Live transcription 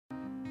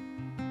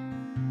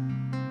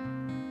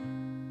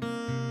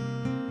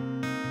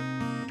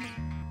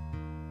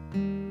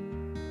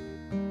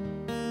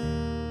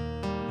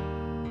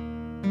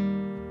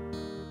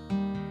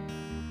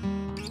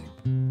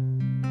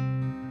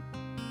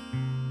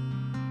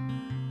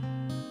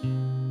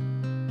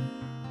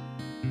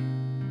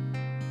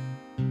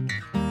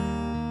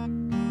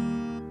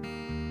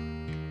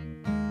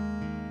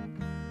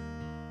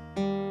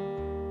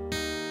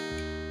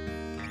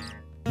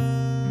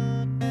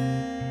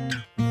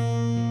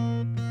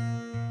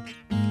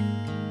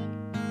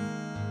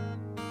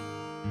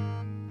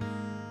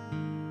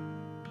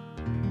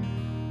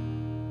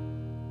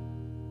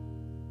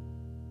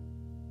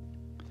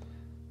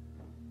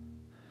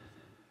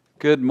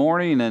Good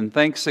morning, and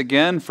thanks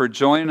again for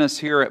joining us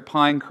here at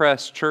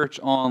Pinecrest Church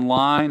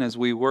Online as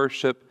we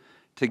worship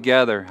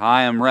together.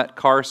 I am Rhett,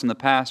 Carson, the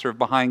pastor of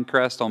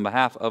Pinecrest. On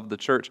behalf of the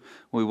church,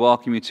 we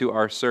welcome you to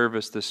our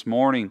service this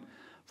morning.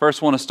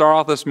 First, I want to start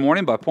off this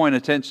morning by pointing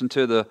attention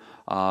to the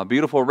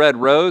beautiful red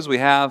rose we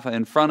have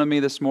in front of me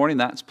this morning.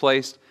 That's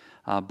placed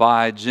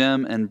by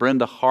Jim and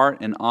Brenda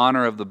Hart in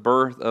honor of the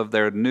birth of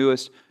their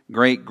newest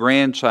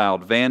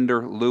great-grandchild,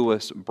 Vander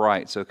Lewis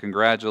Bright. So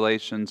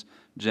congratulations,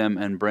 Jim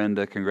and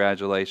Brenda.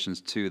 Congratulations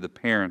to the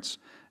parents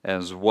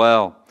as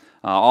well.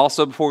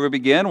 Also, before we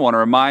begin, I want to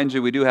remind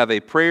you we do have a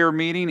prayer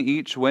meeting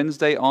each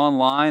Wednesday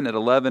online at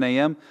 11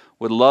 a.m.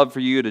 Would love for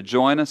you to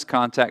join us.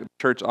 Contact the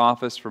church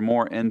office for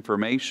more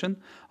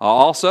information.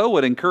 Also,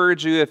 would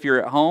encourage you, if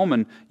you're at home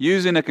and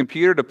using a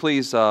computer, to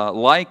please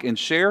like and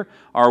share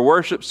our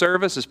worship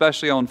service,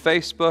 especially on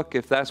Facebook,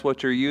 if that's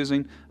what you're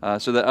using,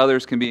 so that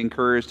others can be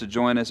encouraged to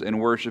join us in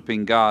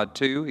worshiping God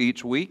too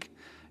each week.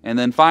 And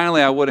then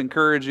finally, I would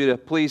encourage you to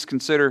please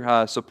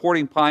consider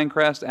supporting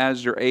Pinecrest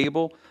as you're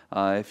able,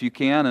 if you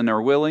can and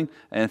are willing,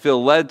 and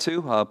feel led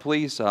to.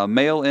 Please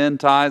mail in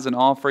tithes and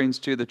offerings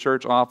to the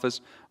church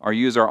office or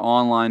use our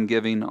online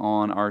giving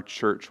on our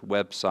church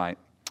website.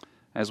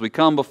 As we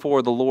come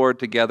before the Lord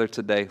together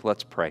today,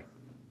 let's pray.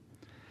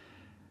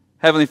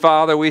 Heavenly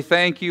Father, we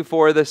thank you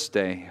for this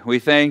day. We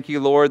thank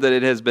you, Lord, that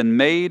it has been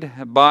made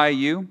by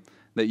you,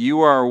 that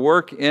you are at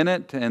work in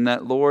it, and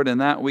that, Lord, in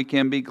that we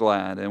can be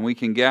glad, and we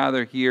can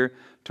gather here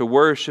to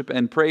worship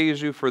and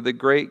praise you for the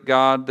great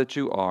God that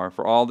you are,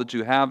 for all that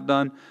you have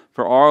done,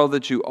 for all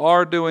that you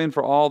are doing,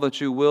 for all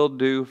that you will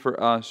do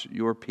for us,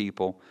 your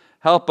people.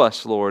 Help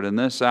us, Lord, in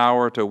this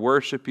hour to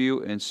worship you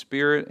in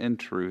spirit and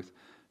truth,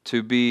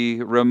 to be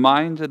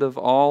reminded of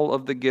all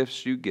of the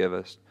gifts you give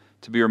us,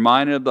 to be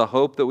reminded of the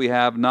hope that we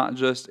have, not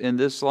just in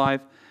this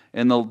life,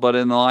 but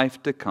in the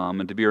life to come,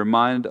 and to be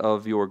reminded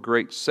of your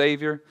great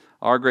Savior,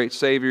 our great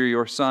Savior,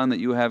 your Son that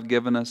you have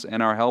given us,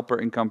 and our helper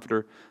and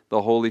comforter,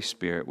 the Holy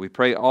Spirit. We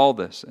pray all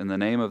this in the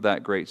name of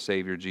that great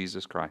Savior,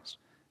 Jesus Christ.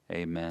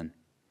 Amen.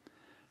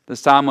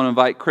 This time I want to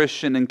invite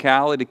Christian and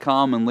Callie to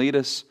come and lead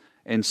us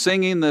in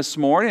singing this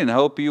morning, and I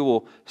hope you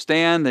will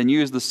stand and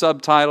use the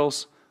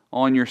subtitles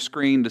on your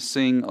screen to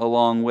sing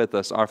along with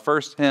us. Our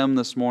first hymn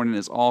this morning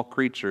is All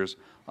Creatures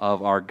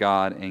of Our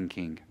God and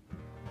King.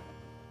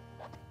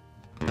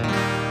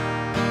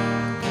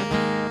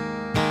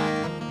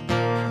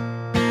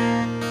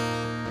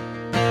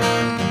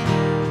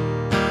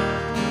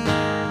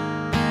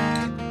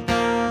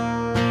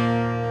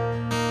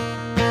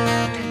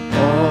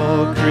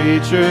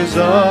 Creatures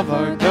of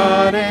our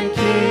God and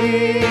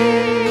King,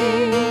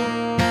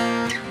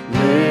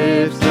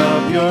 lift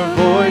up your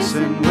voice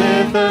and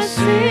with us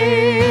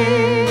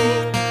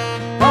sing.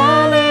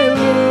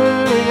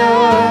 Hallelujah,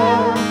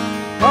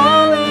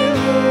 hallelujah.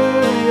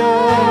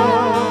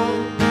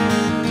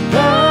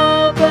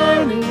 The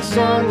burning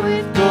sun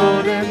with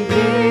golden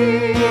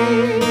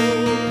beam,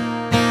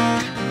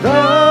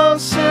 the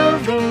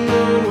silver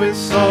moon with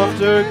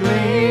softer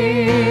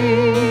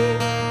gleam.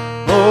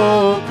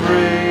 Oh,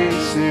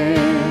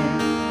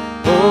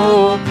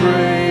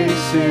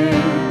 praise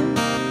Him.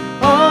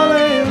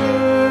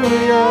 Hallelujah,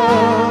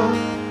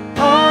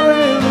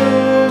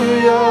 hallelujah,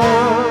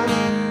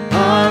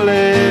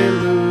 hallelujah.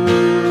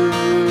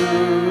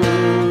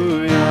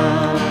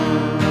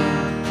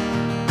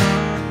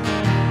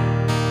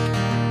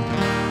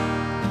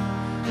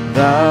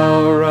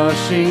 Thou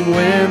rushing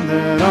wind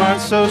that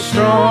art so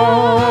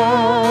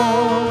strong,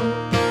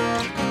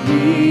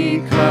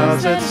 ye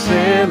clouds that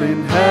sail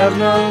in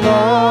heaven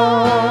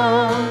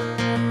along.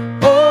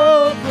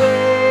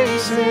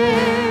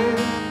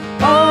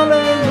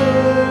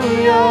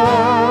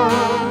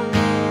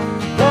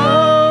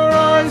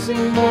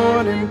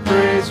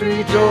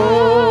 Rejoice,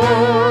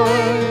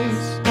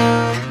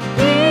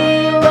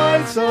 the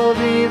lights of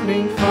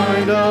evening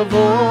find a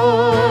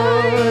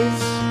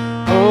voice.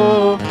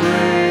 Oh,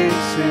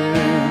 praise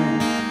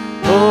Him,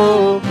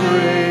 oh,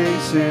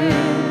 praise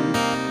Him.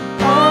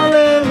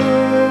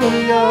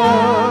 Hallelujah,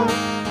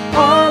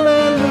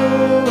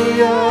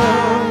 hallelujah,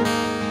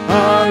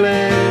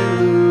 hallelujah.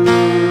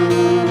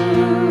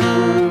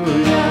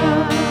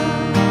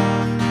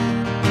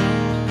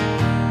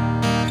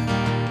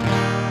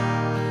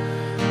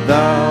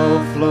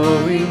 Thou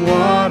flowing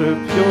water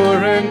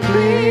pure and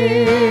clear,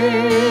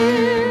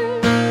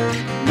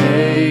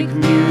 make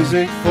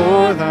music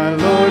for thy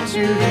Lord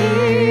to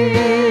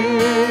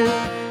hear.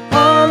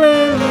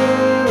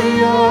 Hallelujah,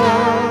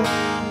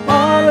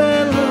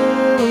 hallelujah.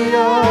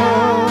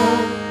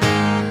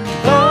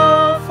 The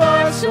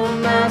fire so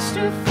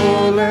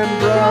masterful and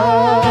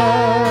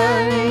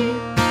bright,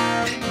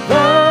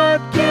 that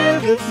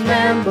giveth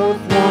man both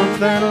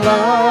warmth and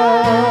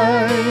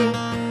light.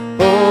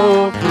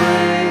 Oh,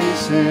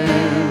 praise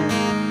Him,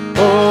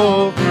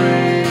 oh,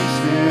 praise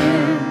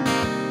Him.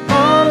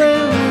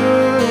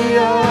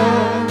 Hallelujah,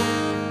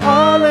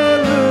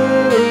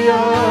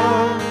 hallelujah,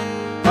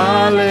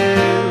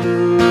 hallelujah.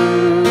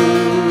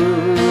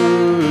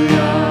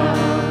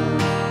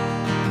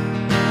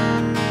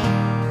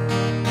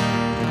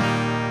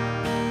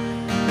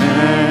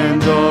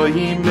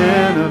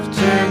 of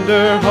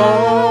tender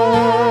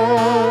heart,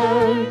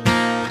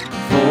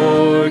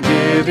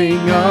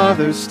 forgiving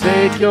others,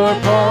 take your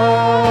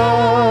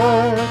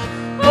part.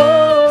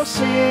 Oh,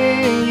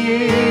 sing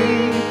ye,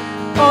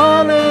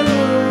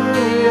 hallelujah.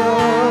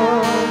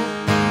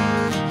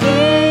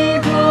 He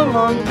who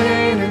long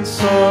pain and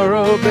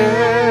sorrow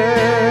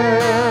bear,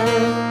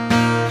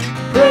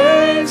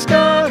 praise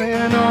God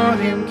and on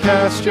him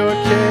cast your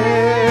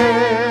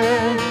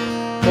care.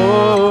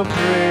 Oh,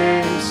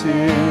 praise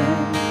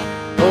him,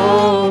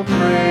 oh,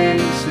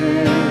 praise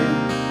him.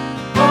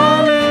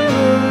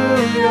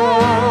 Hallelujah,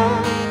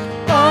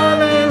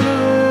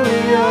 hallelujah,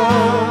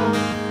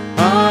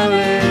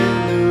 hallelujah.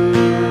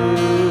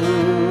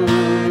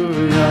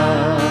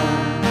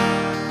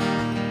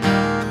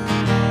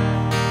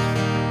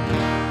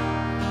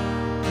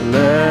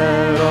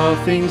 Let all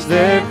things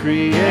their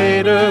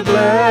Creator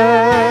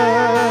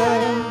bless,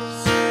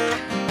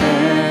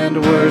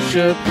 and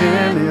worship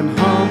him in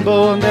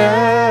humbleness.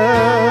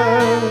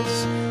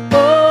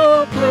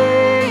 Oh,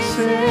 praise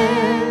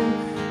him,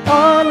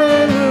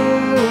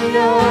 hallelujah.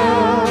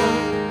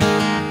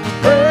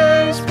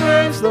 Praise,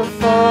 praise the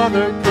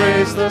Father,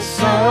 praise the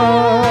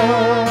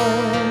Son,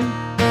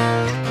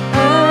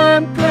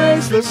 and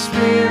praise the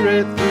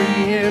Spirit,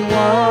 three in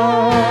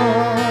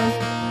one.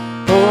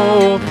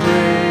 Oh,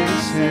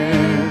 praise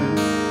him,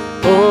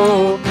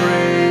 oh,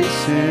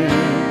 praise him.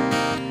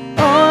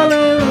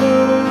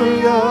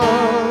 Hallelujah,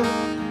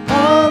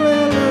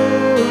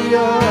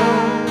 hallelujah,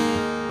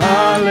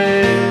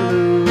 hallelujah.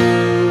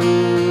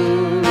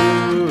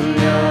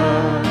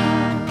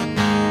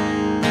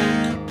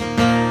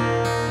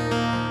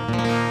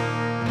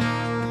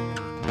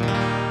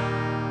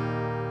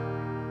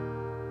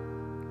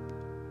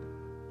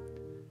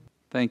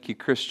 Thank you,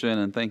 Christian,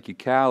 and thank you,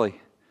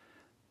 Callie.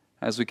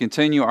 As we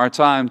continue our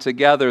time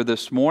together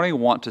this morning, we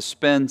want to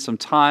spend some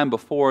time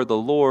before the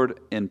Lord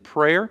in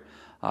prayer.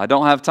 I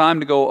don't have time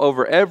to go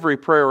over every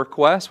prayer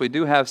request. We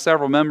do have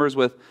several members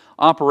with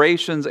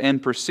operations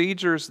and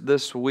procedures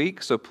this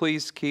week, so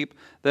please keep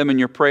them in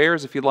your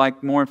prayers. If you'd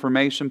like more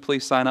information,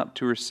 please sign up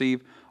to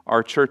receive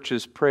our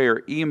church's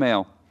prayer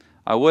email.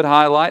 I would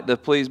highlight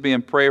that please be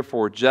in prayer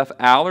for Jeff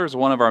Allers,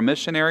 one of our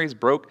missionaries,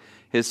 broke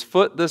his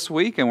foot this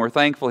week, and we're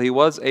thankful he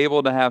was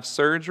able to have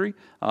surgery.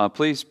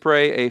 Please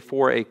pray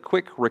for a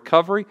quick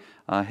recovery.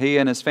 He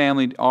and his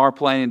family are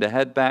planning to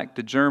head back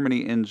to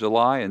Germany in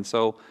July, and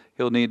so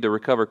he'll need to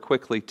recover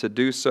quickly to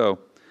do so.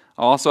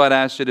 Also, I'd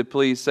ask you to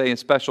please say a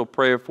special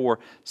prayer for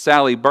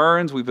Sally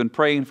Burns. We've been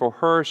praying for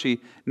her. She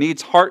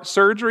needs heart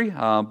surgery,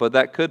 but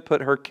that could put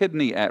her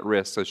kidney at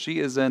risk. So she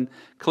is in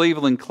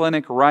Cleveland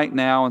Clinic right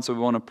now, and so we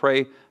want to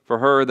pray for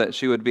her that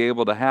she would be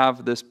able to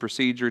have this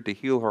procedure to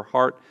heal her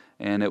heart,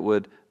 and it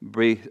would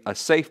be a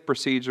safe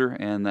procedure,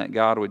 and that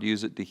God would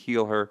use it to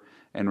heal her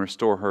and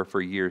restore her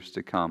for years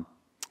to come.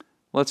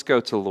 Let's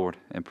go to the Lord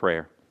in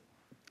prayer.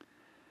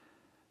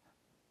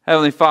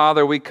 Heavenly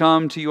Father, we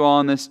come to you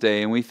on this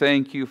day, and we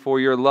thank you for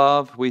your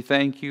love. We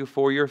thank you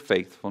for your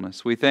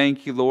faithfulness. We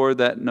thank you, Lord,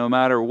 that no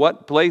matter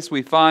what place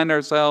we find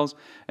ourselves,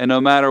 and no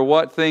matter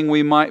what thing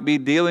we might be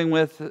dealing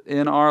with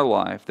in our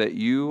life, that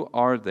you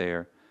are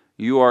there.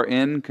 You are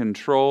in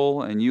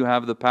control, and you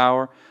have the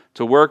power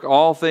to work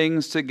all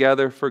things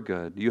together for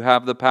good. You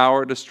have the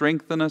power to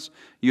strengthen us.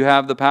 You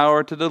have the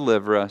power to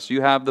deliver us. You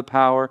have the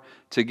power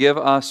to give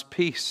us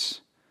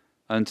peace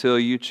until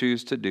you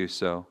choose to do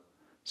so.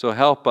 So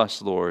help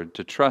us, Lord,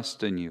 to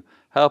trust in you.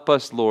 Help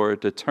us, Lord,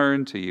 to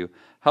turn to you.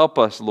 Help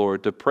us,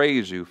 Lord, to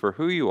praise you for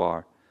who you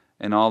are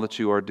and all that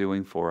you are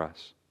doing for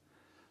us.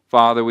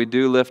 Father, we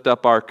do lift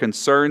up our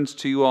concerns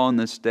to you on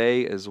this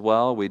day as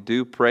well. We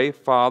do pray,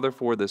 Father,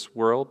 for this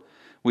world.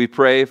 We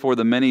pray for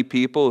the many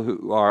people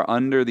who are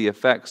under the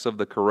effects of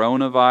the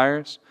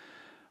coronavirus.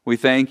 We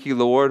thank you,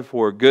 Lord,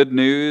 for good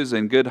news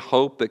and good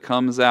hope that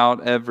comes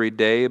out every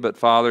day. But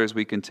Father, as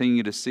we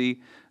continue to see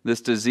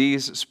this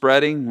disease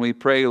spreading, we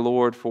pray,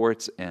 Lord, for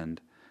its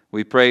end.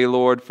 We pray,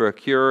 Lord, for a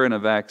cure and a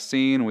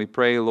vaccine. We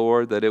pray,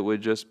 Lord, that it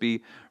would just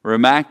be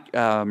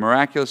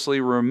miraculously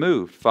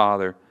removed,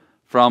 Father,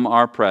 from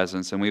our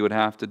presence, and we would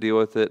have to deal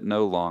with it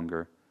no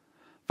longer.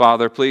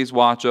 Father, please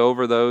watch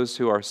over those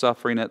who are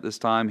suffering at this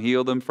time.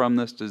 Heal them from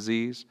this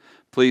disease.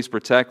 Please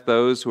protect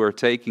those who are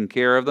taking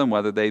care of them,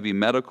 whether they be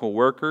medical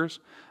workers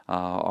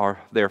or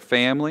their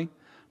family.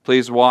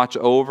 Please watch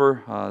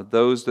over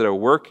those that are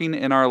working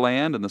in our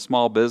land and the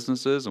small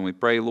businesses. And we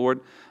pray,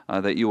 Lord,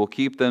 that you will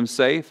keep them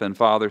safe. And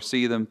Father,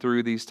 see them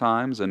through these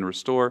times and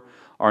restore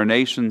our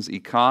nation's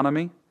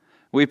economy.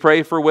 We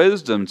pray for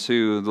wisdom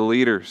to the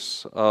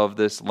leaders of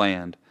this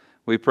land.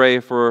 We pray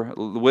for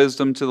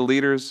wisdom to the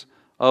leaders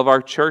of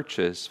our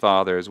churches,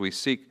 Father, as we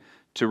seek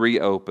to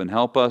reopen.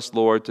 Help us,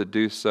 Lord, to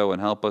do so,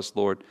 and help us,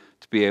 Lord,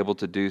 to be able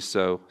to do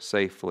so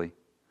safely.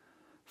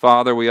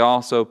 Father, we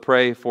also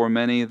pray for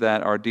many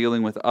that are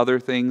dealing with other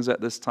things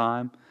at this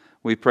time.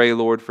 We pray,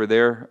 Lord, for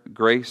their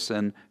grace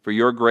and for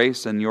your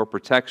grace and your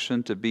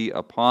protection to be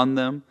upon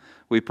them.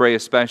 We pray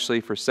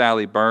especially for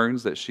Sally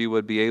Burns, that she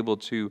would be able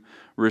to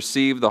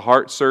receive the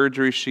heart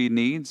surgery she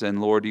needs,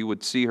 and Lord, you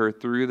would see her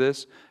through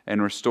this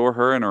and restore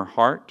her in her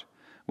heart.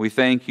 We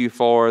thank you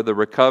for the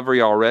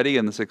recovery already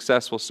and the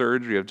successful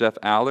surgery of Jeff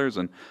Allers,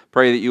 and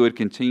pray that you would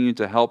continue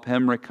to help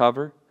him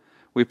recover.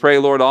 We pray,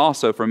 Lord,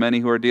 also for many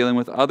who are dealing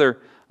with other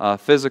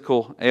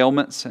physical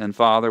ailments. And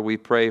Father, we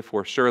pray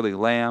for Shirley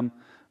Lamb.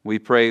 We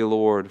pray,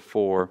 Lord,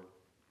 for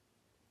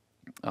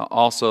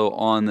also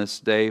on this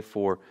day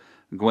for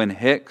Gwen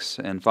Hicks.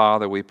 And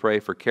Father, we pray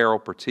for Carol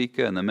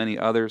Pertica and the many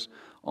others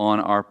on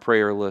our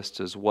prayer list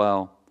as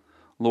well.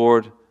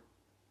 Lord,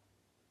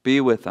 be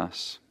with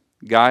us.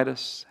 Guide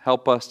us.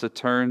 Help us to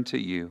turn to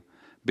you.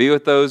 Be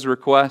with those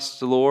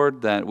requests,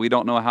 Lord, that we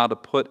don't know how to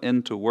put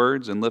into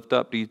words and lift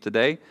up to you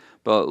today.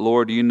 But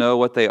Lord, you know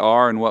what they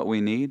are and what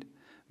we need.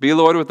 Be,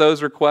 Lord, with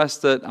those requests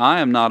that I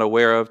am not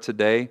aware of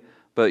today,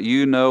 but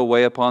you know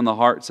weigh upon the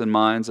hearts and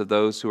minds of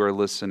those who are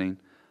listening.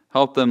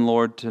 Help them,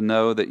 Lord, to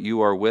know that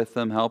you are with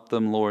them. Help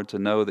them, Lord, to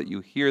know that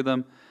you hear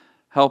them.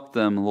 Help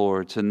them,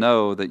 Lord, to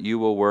know that you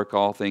will work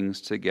all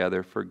things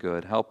together for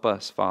good. Help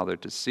us, Father,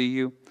 to see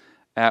you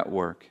at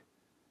work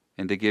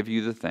and to give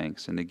you the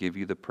thanks and to give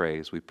you the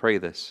praise. We pray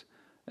this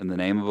in the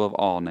name above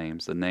all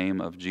names, the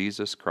name of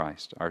Jesus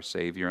Christ, our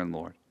Savior and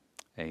Lord.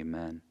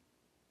 Amen.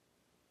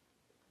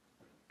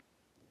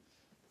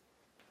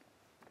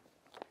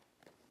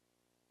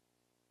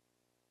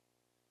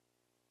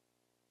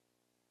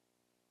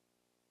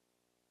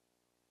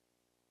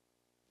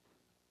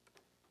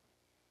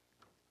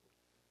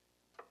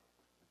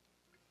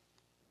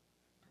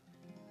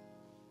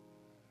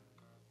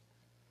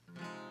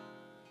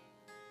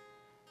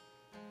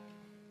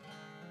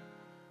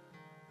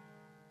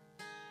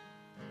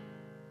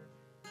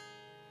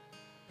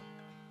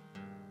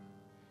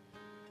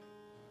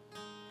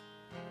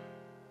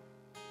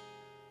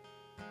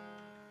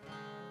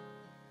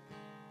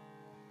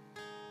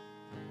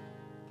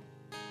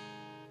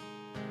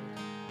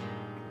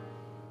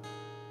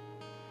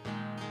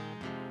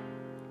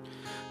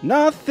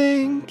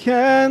 Nothing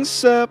can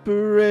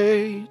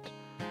separate,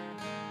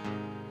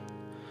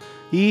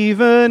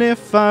 even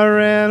if I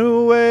ran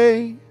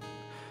away,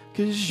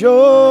 'cause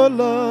your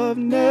love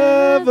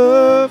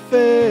never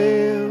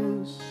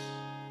fails.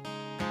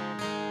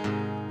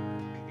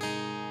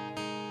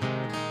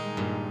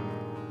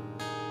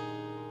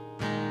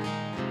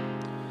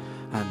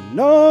 I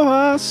know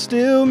I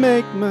still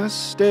make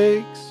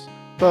mistakes,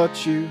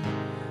 but you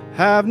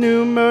have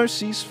new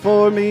mercies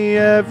for me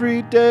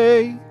every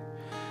day.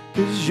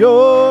 'Cause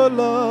your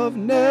love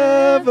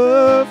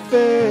never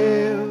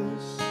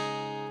fails.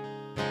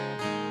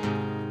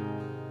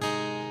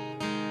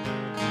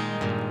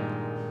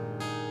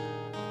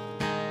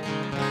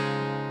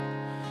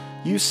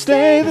 You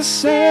stay the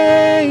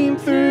same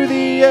through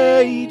the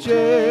ages.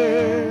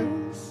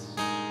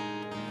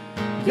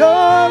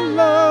 Your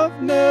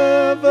love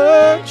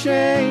never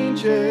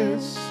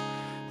changes.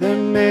 There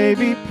may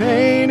be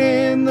pain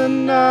in the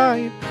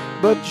night,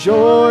 but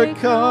joy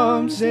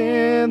comes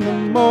in the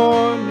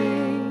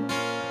morning.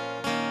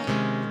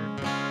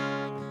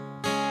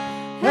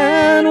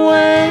 And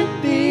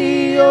when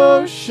the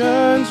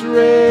oceans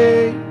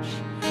rage,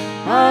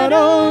 I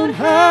don't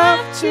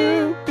have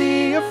to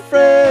be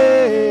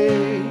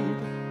afraid,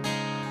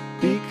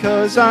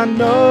 because I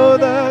know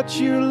that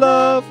you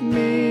love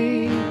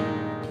me.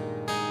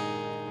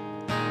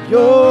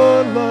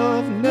 Your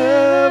love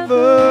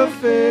never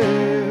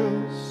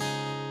fails.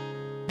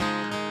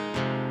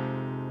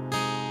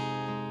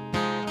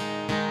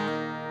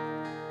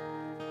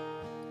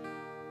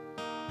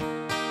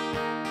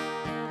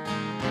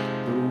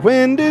 The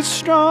wind is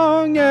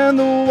strong and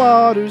the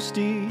water's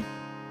deep,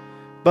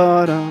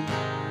 but I'm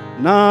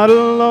not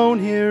alone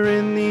here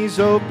in these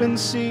open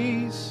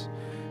seas,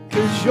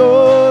 'cause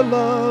your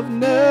love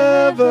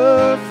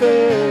never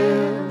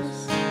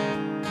fails.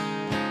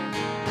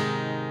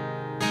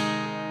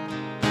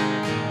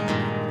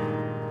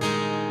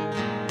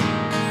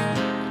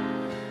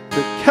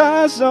 The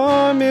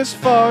chasm is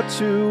far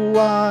too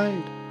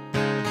wide.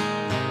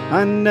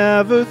 I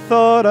never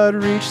thought I'd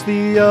reach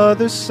the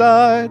other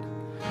side,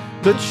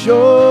 but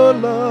your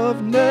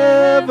love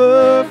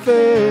never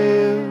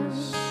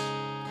fails.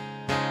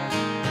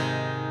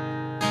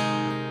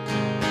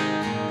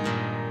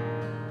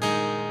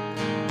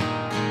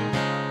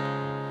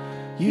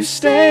 You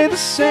stay the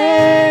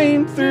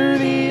same through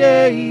the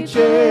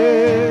ages.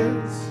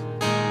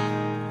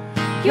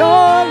 Your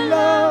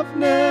love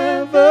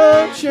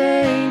never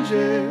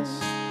changes.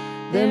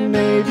 There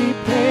may be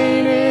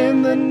pain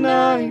in the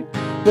night,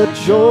 but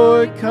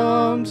joy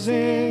comes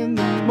in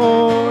the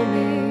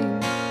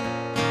morning.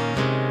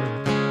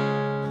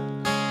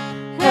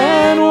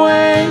 And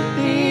when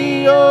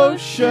the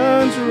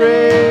oceans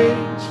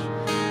rage,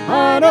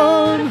 I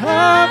don't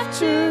have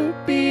to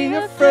be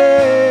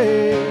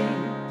afraid,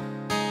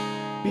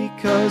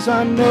 because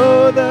I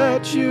know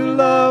that you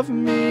love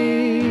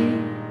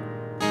me.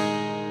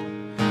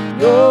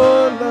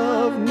 Your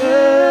love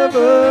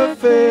never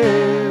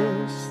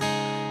fails,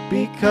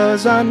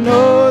 because I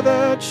know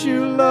that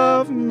you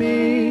love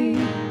me.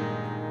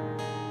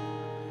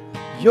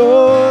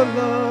 Your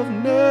love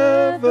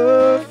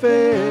never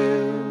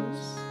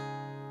fails.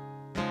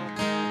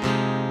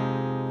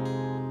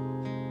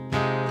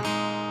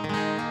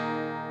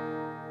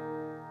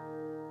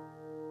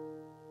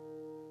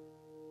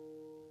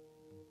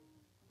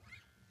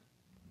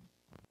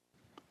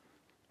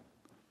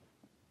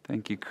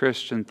 Thank you,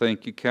 Christian.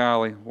 Thank you,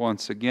 Callie,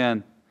 once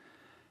again.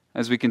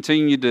 As we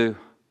continue to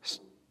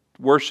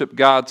worship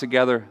God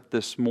together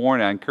this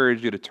morning, I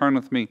encourage you to turn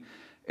with me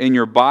in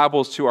your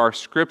Bibles to our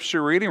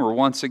scripture reading. We're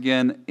once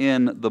again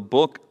in the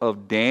book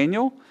of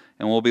Daniel,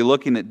 and we'll be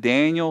looking at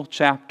Daniel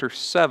chapter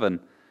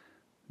 7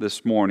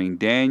 this morning.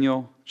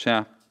 Daniel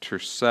chapter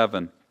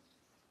 7.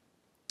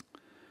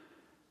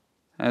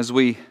 As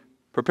we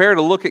prepare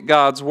to look at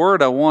God's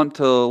Word, I want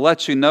to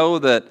let you know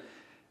that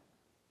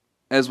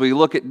as we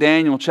look at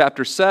Daniel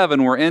chapter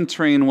 7, we're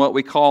entering what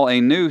we call a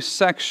new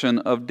section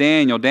of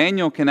Daniel.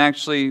 Daniel can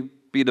actually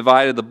be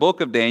divided, the book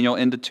of Daniel,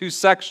 into two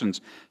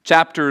sections.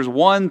 Chapters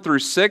 1 through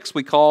 6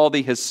 we call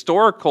the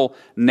historical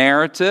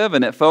narrative,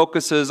 and it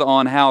focuses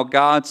on how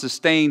God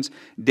sustains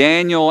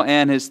Daniel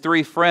and his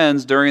three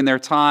friends during their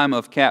time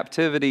of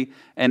captivity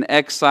and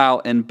exile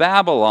in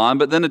Babylon.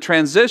 But then a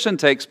transition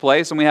takes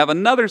place, and we have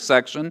another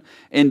section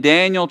in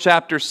Daniel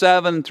chapter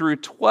 7 through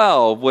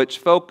 12, which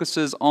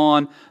focuses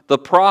on the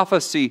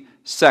prophecy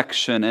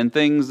section and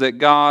things that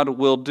God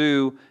will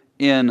do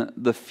in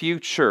the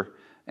future.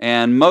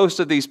 And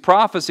most of these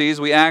prophecies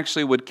we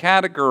actually would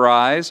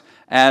categorize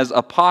as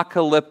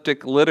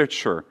apocalyptic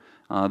literature.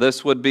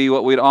 This would be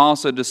what we'd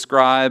also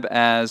describe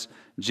as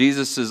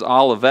Jesus'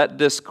 Olivet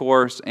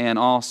Discourse and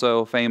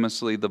also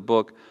famously the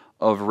book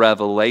of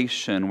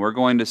Revelation. We're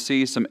going to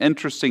see some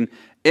interesting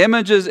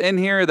images in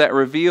here that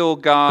reveal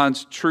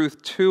God's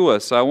truth to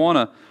us. I want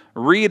to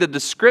read a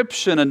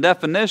description and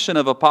definition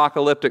of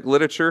apocalyptic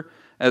literature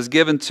as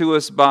given to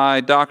us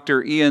by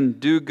Dr. Ian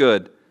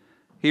Duguid.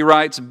 He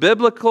writes,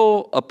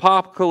 biblical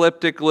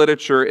apocalyptic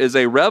literature is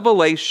a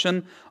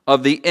revelation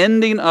of the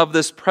ending of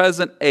this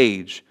present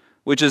age,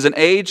 which is an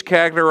age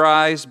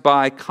characterized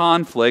by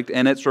conflict,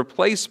 and its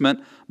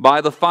replacement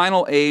by the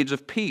final age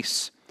of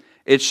peace.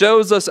 It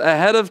shows us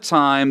ahead of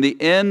time the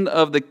end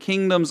of the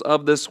kingdoms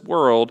of this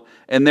world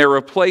and their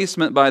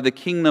replacement by the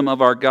kingdom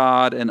of our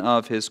God and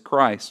of His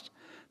Christ.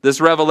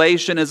 This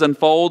revelation is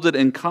unfolded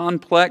in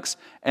complex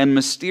and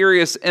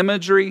mysterious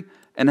imagery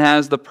and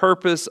has the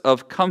purpose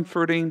of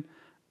comforting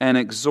and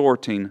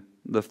exhorting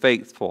the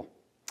faithful.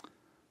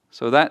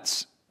 So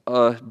that's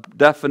a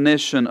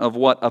definition of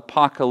what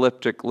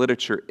apocalyptic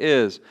literature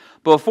is.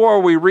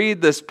 Before we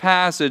read this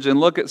passage and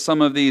look at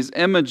some of these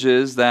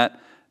images that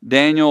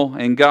Daniel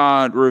and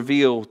God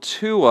reveal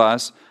to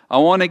us, I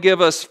want to give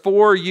us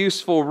 4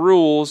 useful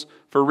rules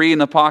for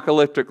reading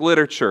apocalyptic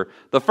literature.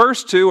 The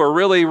first 2 are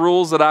really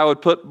rules that I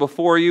would put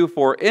before you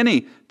for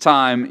any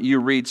time you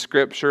read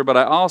Scripture, but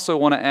I also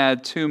want to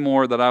add 2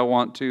 more that I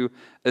want to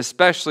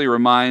especially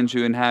remind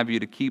you and have you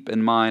to keep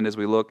in mind as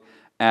we look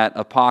at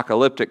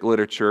apocalyptic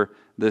literature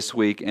this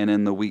week and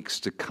in the weeks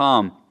to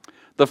come.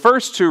 The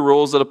first 2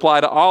 rules that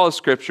apply to all of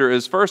Scripture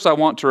is, first, I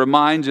want to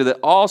remind you that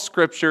all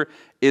Scripture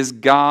is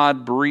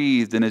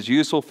God-breathed and is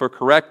useful for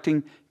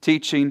correcting,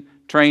 teaching,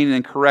 training,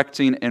 and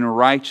correcting in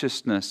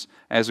righteousness,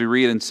 as we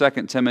read in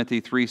 2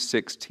 Timothy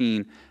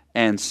 3:16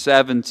 and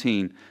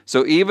 17.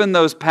 So even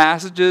those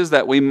passages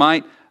that we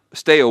might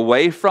stay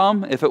away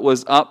from if it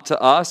was up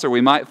to us, or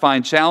we might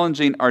find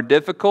challenging or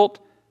difficult.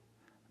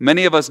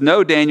 Many of us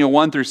know Daniel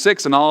 1 through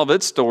 6 and all of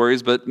its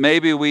stories, but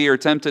maybe we are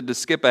tempted to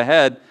skip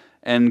ahead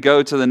and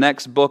go to the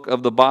next book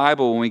of the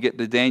Bible when we get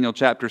to Daniel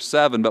chapter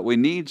 7. But we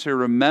need to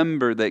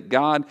remember that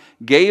God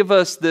gave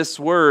us this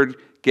word,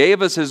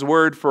 gave us His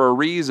word for a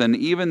reason.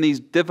 Even these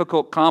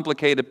difficult,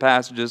 complicated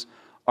passages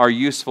are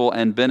useful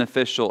and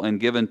beneficial and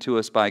given to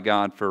us by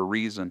God for a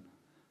reason.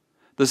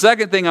 The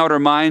second thing I would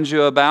remind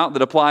you about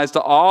that applies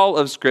to all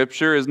of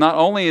Scripture is not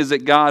only is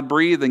it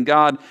God-breathed and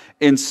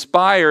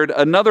God-inspired,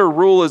 another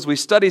rule as we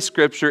study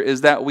Scripture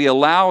is that we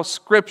allow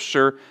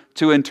Scripture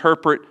to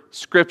interpret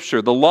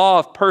Scripture. The law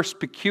of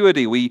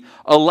perspicuity, we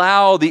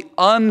allow the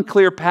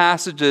unclear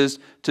passages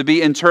to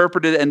be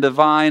interpreted and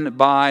divined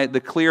by the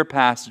clear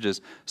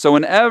passages. So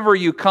whenever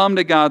you come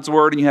to God's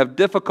Word and you have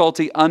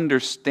difficulty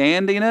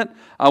understanding it,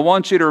 I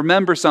want you to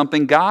remember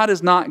something. God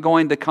is not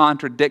going to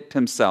contradict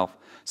Himself.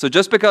 So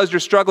just because you're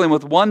struggling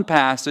with one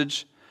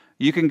passage,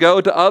 you can go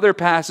to other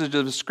passages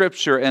of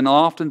Scripture, and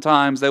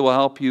oftentimes they will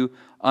help you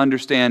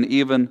understand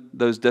even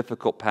those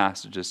difficult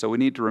passages. So we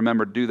need to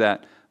remember to do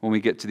that when we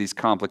get to these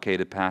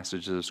complicated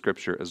passages of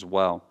Scripture as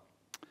well.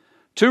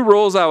 2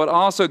 rules I would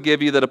also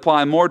give you that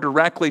apply more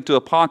directly to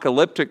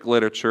apocalyptic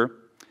literature,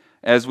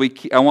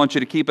 I want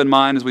you to keep in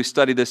mind as we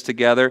study this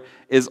together,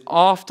 is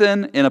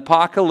often in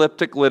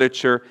apocalyptic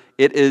literature,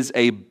 it is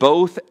a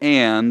both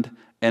and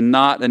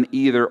not an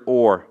either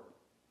or.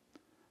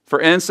 For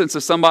instance,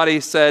 if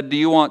somebody said, do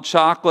you want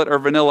chocolate or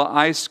vanilla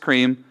ice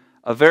cream?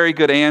 A very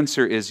good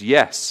answer is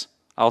yes,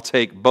 I'll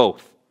take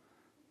both.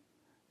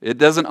 It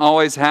doesn't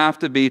always have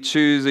to be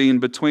choosing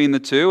between the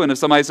two. And if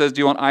somebody says, do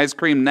you want ice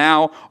cream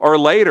now or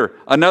later?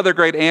 Another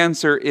great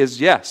answer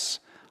is yes,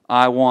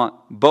 I want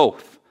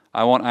both.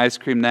 I want ice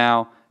cream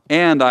now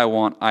and I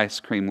want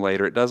ice cream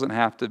later. It doesn't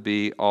have to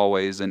be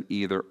always an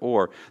either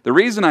or. The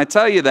reason I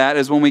tell you that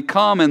is when we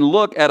come and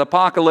look at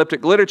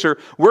apocalyptic literature,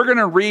 we're going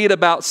to read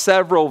about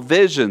several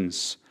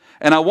visions.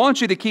 And I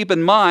want you to keep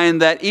in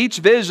mind that each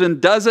vision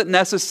doesn't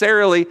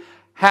necessarily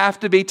have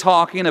to be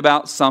talking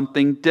about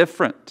something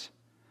different.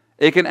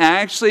 It can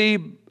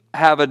actually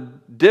have a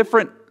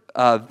different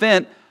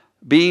event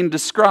being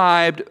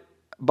described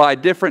by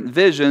different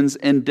visions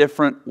in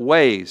different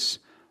ways.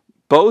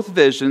 Both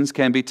visions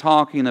can be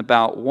talking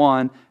about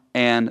one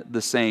and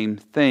the same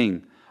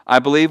thing. I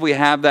believe we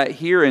have that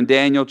here in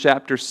Daniel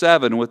chapter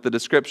 7 with the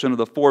description of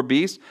the four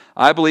beasts.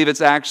 I believe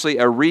it's actually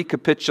a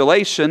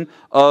recapitulation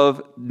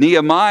of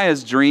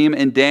Nehemiah's dream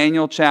in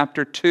Daniel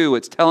chapter 2.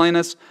 It's telling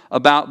us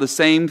about the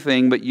same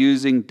thing but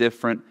using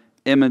different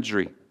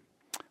imagery.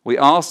 We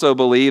also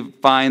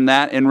find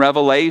that in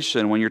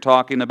Revelation when you're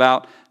talking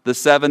about the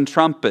seven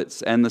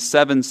trumpets and the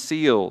seven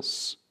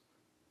seals.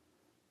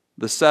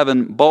 The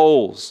seven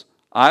bowls,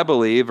 I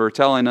believe, are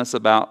telling us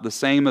about the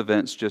same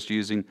events just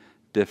using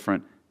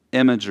different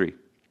imagery.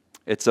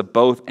 It's a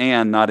both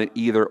and, not an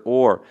either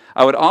or.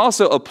 I would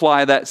also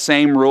apply that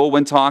same rule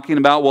when talking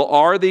about, well,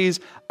 are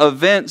these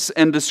events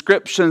and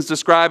descriptions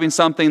describing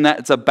something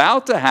that's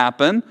about to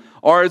happen,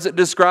 or is it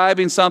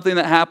describing something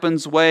that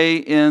happens way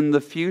in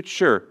the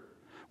future?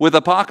 With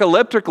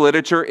apocalyptic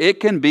literature, it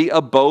can be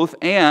a both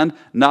and,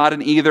 not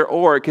an either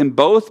or. It can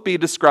both be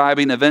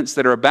describing events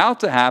that are about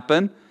to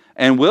happen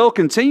and will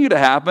continue to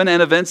happen,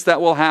 and events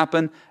that will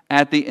happen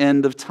at the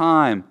end of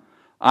time.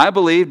 I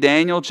believe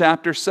Daniel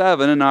chapter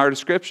 7 in our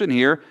description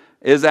here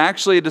is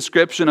actually a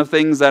description of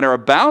things that are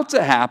about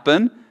to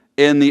happen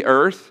in the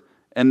earth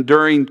and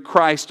during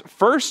Christ's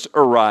first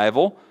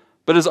arrival,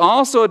 but is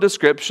also a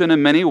description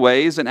in many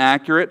ways, an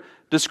accurate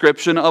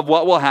description of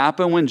what will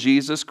happen when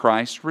Jesus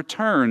Christ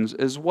returns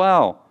as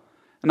well.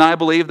 And I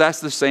believe that's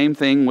the same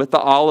thing with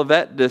the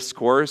Olivet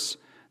discourse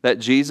that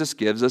Jesus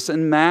gives us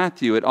in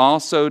Matthew. It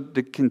also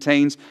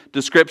contains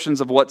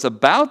descriptions of what's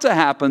about to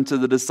happen to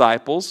the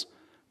disciples,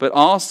 but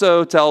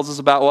also tells us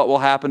about what will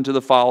happen to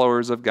the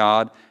followers of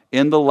God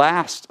in the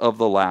last of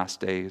the last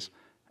days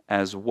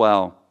as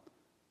well.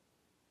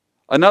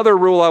 Another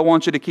rule I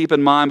want you to keep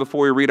in mind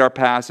before we read our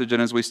passage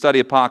and as we study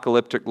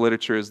apocalyptic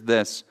literature is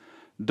this: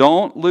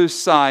 don't lose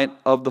sight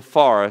of the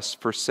forest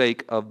for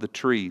sake of the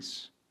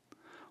trees.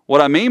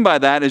 What I mean by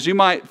that is you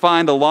might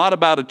find a lot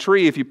about a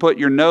tree if you put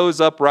your nose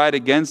up right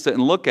against it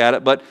and look at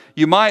it, but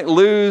you might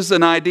lose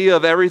an idea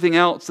of everything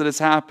else that is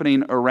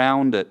happening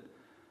around it.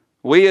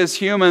 We as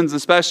humans,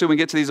 especially when we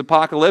get to these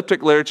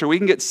apocalyptic literature, we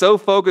can get so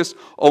focused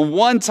on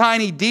one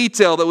tiny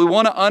detail that we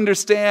want to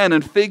understand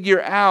and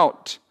figure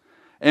out.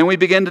 And we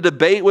begin to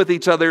debate with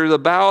each other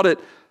about it,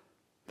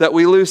 that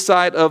we lose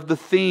sight of the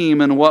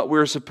theme and what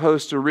we're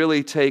supposed to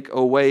really take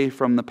away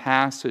from the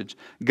passage.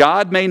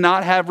 God may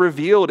not have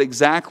revealed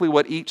exactly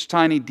what each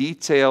tiny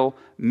detail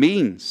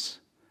means,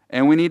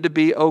 and we need to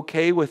be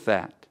okay with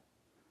that.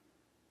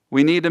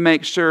 We need to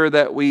make sure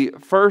that we,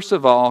 first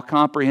of all,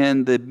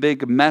 comprehend the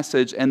big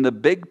message and the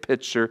big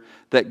picture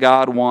that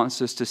God wants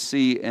us to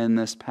see in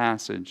this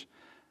passage.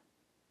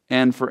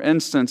 And for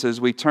instance, as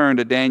we turn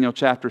to Daniel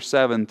chapter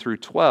 7 through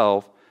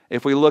 12,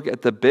 if we look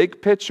at the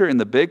big picture and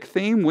the big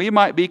theme, we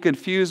might be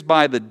confused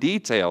by the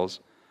details,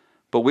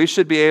 but we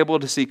should be able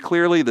to see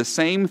clearly the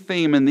same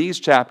theme in these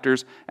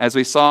chapters as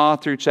we saw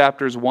through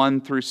chapters 1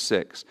 through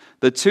 6.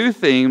 The two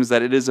themes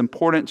that it is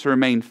important to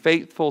remain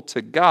faithful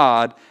to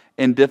God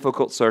in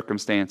difficult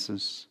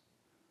circumstances.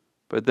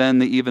 But then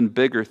the even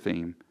bigger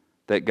theme,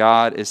 that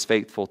God is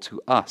faithful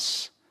to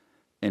us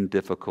in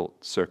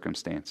difficult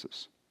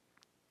circumstances.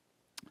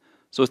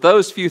 So with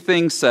those few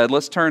things said,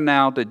 let's turn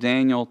now to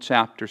Daniel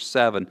chapter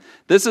 7.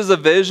 This is a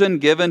vision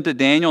given to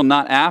Daniel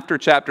not after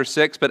chapter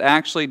 6, but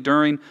actually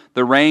during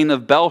the reign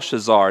of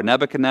Belshazzar,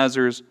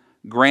 Nebuchadnezzar's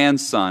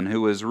grandson,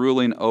 who was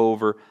ruling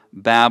over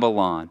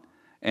Babylon.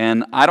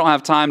 And I don't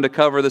have time to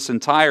cover this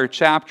entire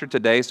chapter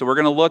today, so we're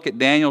going to look at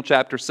Daniel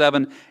chapter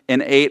 7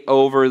 and 8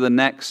 over the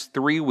next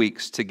 3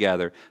 weeks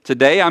together.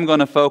 Today I'm going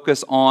to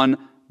focus on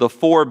the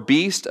four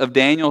beasts of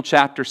Daniel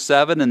chapter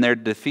 7 and their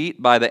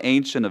defeat by the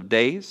Ancient of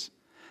Days.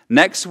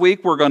 Next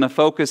week we're going to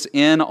focus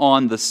in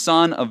on the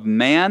Son of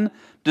Man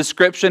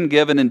description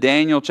given in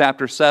Daniel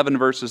chapter 7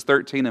 verses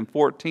 13 and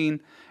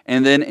 14.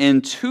 And then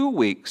in 2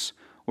 weeks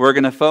we're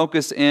going to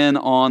focus in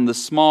on the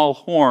small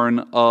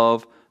horn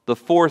of the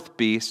fourth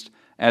beast,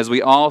 as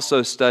we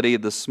also study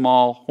the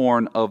small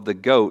horn of the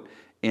goat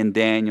in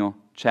Daniel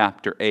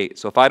chapter 8.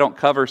 So if I don't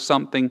cover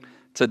something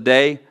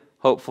today,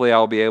 hopefully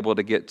I'll be able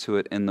to get to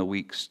it in the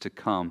weeks to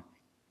come.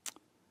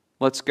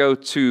 Let's go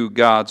to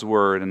God's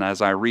Word, and as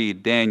I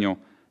read Daniel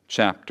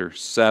chapter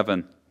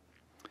 7.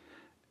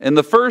 In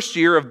the first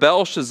year of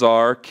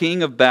Belshazzar,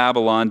 king of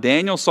Babylon,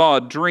 Daniel saw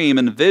a dream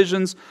and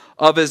visions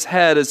of his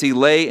head as he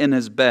lay in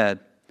his bed.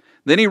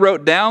 Then he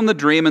wrote down the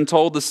dream and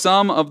told the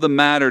sum of the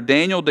matter.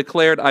 Daniel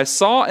declared, I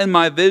saw in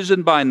my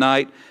vision by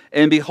night,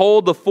 and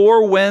behold, the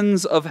four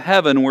winds of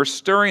heaven were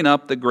stirring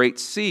up the great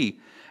sea,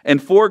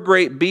 and four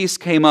great beasts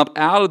came up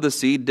out of the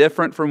sea,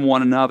 different from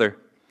one another.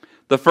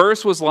 The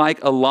first was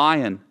like a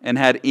lion, and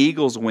had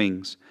eagle's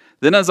wings.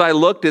 Then as I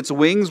looked, its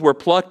wings were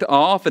plucked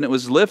off, and it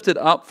was lifted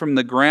up from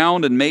the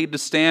ground and made to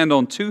stand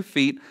on 2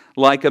 feet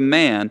like a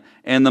man,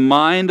 and the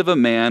mind of a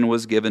man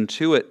was given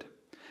to it.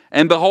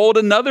 And behold,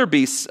 another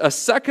beast, a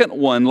second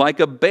one, like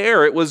a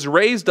bear. It was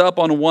raised up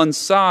on one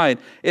side.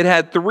 It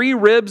had 3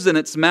 ribs in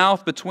its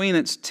mouth between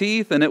its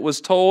teeth, and it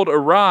was told,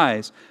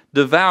 Arise,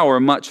 devour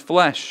much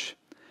flesh.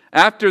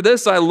 After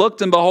this I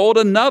looked, and behold,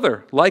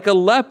 another, like a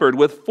leopard,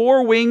 with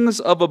 4 wings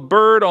of a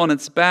bird on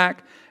its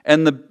back,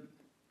 and the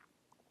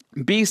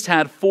beast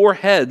had 4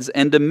 heads,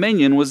 and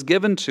dominion was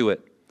given to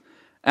it.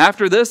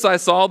 After this I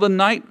saw the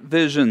night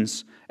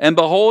visions, and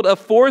behold, a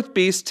 4th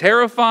beast,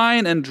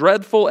 terrifying and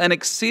dreadful and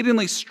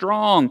exceedingly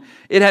strong.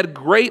 It had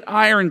great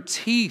iron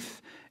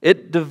teeth.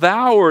 It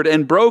devoured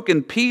and broke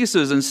in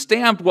pieces and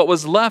stamped what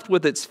was left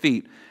with its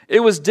feet. It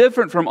was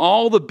different from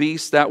all the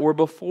beasts that were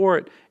before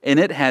it,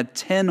 and it had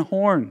 10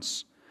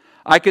 horns.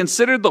 I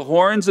considered the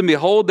horns, and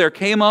behold, there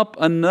came up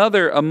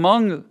another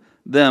among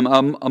them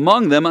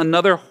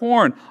another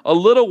horn, a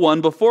little one,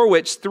 before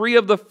which 3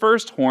 of the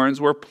first horns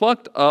were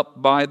plucked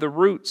up by the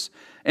roots.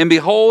 And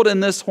behold, in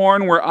this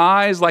horn were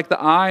eyes like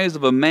the eyes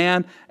of a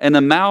man, and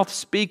a mouth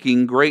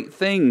speaking great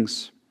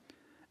things.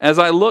 As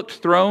I looked,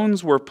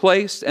 thrones were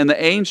placed, and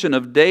the Ancient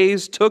of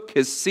Days took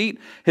his seat.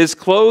 His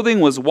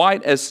clothing was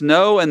white as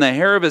snow, and the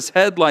hair of his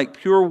head like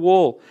pure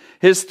wool.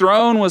 His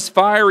throne was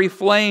fiery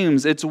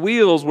flames. Its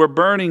wheels were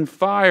burning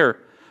fire.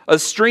 A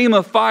stream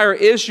of fire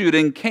issued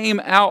and came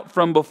out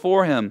from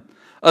before him.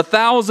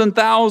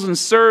 1,000,000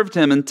 served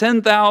him, and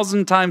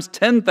 10,000 times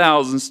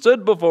 10,000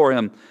 stood before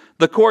him.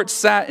 The court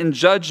sat in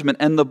judgment,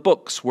 and the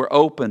books were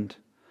opened.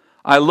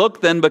 I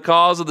looked then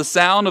because of the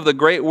sound of the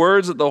great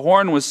words that the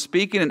horn was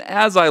speaking, and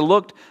as I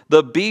looked,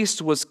 the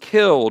beast was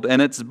killed,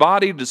 and its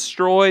body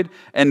destroyed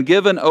and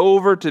given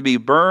over to be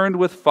burned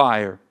with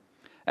fire.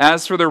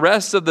 As for the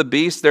rest of the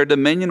beasts, their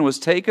dominion was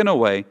taken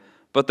away,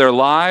 but their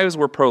lives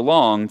were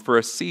prolonged for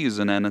a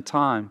season and a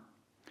time.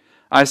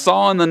 I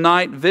saw in the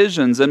night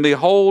visions, and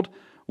behold,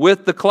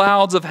 with the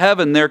clouds of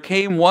heaven there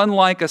came one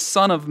like a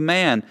son of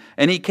man,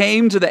 and he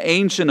came to the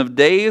Ancient of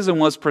Days and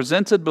was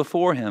presented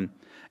before him.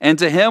 And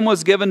to him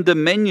was given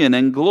dominion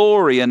and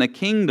glory and a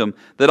kingdom,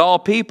 that all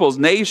peoples,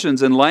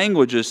 nations, and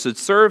languages should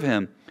serve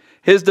him.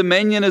 His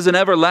dominion is an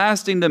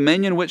everlasting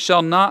dominion which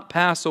shall not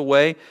pass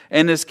away,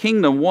 and his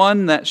kingdom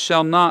one that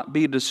shall not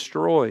be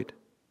destroyed.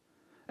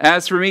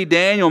 As for me,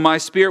 Daniel, my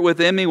spirit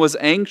within me was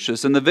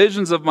anxious, and the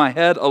visions of my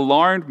head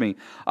alarmed me.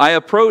 I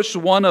approached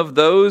one of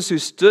those who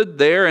stood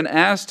there and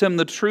asked him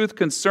the truth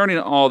concerning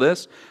all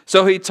this.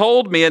 So he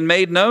told me and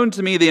made known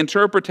to me the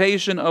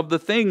interpretation of the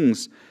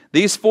things.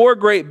 These 4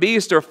 great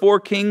beasts are 4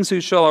 kings who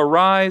shall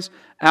arise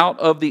out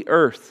of the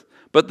earth.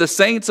 But the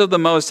saints of the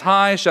Most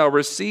High shall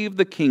receive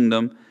the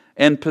kingdom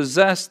and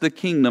possess the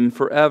kingdom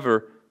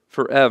forever,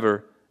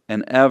 forever,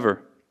 and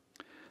ever.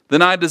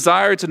 Then I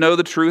desired to know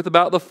the truth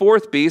about the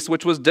 4th beast,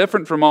 which was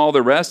different from all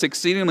the rest,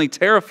 exceedingly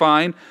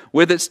terrifying,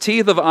 with its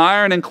teeth of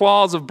iron and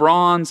claws of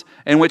bronze,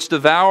 and which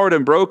devoured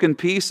and broke in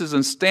pieces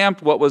and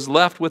stamped what was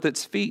left with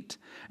its feet.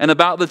 And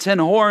about the 10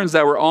 horns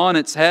that were on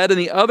its head, and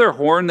the other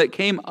horn that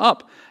came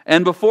up,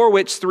 and before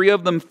which 3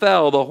 of them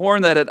fell, the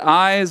horn that had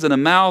eyes and a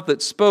mouth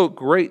that spoke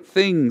great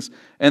things,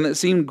 and that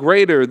seemed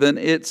greater than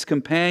its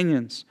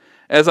companions.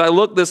 As I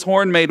looked, this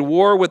horn made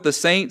war with the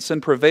saints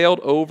and prevailed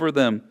over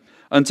them,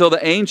 until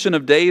the Ancient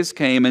of Days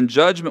came, and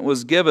judgment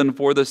was given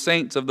for the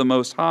saints of the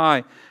Most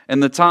High,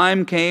 and the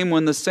time came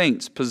when the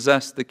saints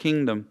possessed the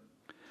kingdom.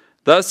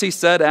 Thus he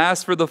said,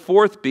 As for the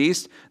 4th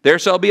beast, there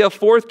shall be a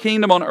 4th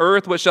kingdom on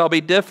earth, which shall be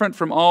different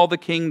from all the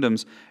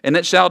kingdoms, and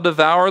it shall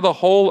devour the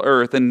whole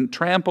earth, and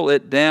trample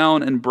it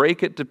down, and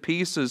break it to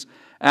pieces.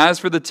 As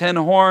for the 10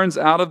 horns,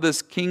 out of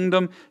this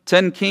kingdom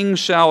 10 kings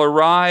shall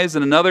arise,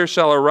 and another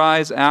shall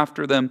arise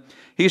after them.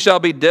 He shall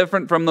be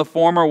different from the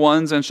former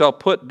ones, and shall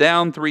put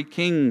down 3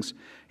 kings.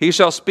 He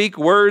shall speak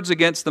words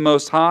against the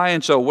Most High,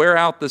 and shall wear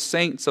out the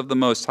saints of the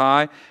Most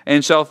High,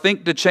 and shall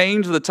think to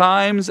change the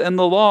times and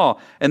the law.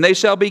 And they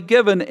shall be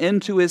given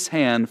into his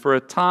hand for a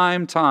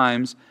time,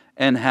 times,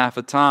 and half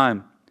a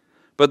time.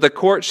 But the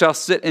court shall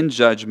sit in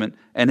judgment,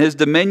 and his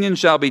dominion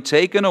shall be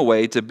taken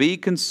away to be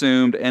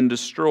consumed and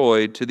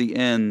destroyed to the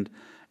end.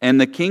 And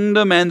the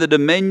kingdom and the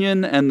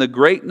dominion and the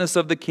greatness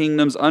of the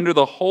kingdoms under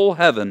the whole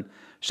heaven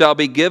shall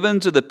be given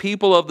to the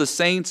people of the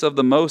saints of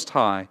the Most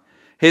High.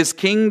 His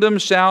kingdom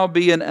shall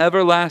be an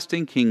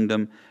everlasting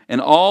kingdom, and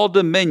all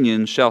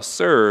dominions shall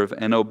serve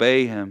and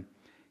obey him.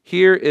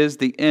 Here is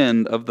the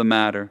end of the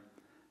matter.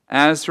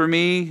 As for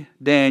me,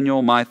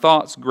 Daniel, my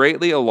thoughts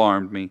greatly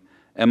alarmed me,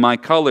 and my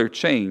color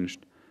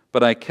changed,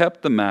 but I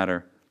kept the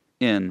matter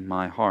in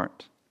my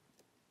heart.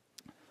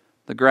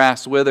 The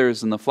grass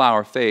withers and the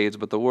flower fades,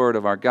 but the word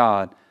of our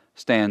God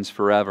stands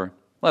forever.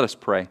 Let us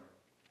pray.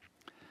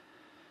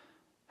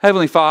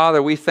 Heavenly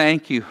Father, we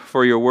thank you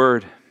for your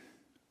word.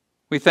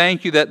 We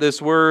thank you that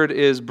this word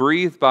is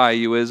breathed by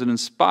you, is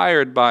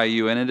inspired by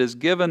you, and it is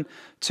given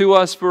to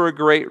us for a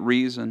great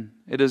reason.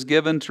 It is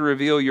given to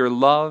reveal your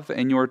love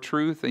and your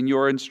truth and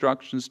your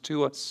instructions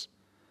to us.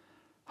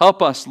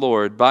 Help us,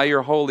 Lord, by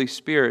your Holy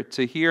Spirit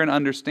to hear and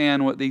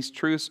understand what these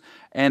truths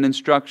and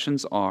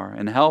instructions are,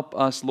 and help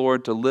us,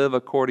 Lord, to live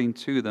according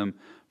to them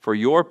for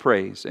your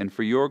praise and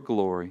for your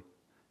glory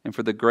and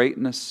for the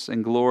greatness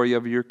and glory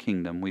of your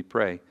kingdom, we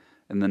pray.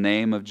 In the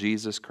name of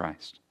Jesus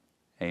Christ,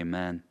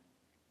 amen.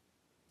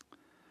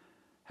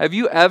 Have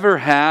you ever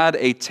had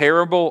a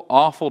terrible,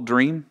 awful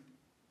dream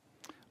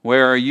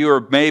where you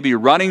are maybe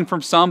running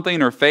from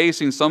something or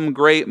facing some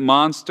great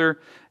monster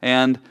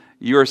and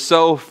you're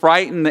so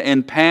frightened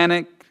and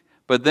panicked,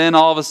 but then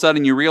all of a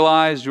sudden you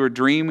realize you're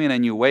dreaming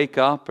and you wake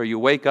up, or you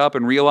wake up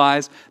and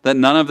realize that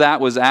none of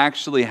that was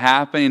actually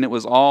happening, it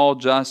was all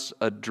just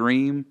a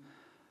dream?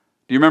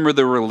 Do you remember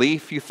the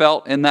relief you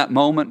felt in that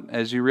moment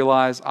as you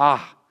realize,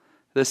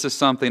 this is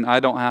something I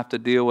don't have to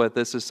deal with.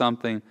 This is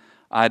something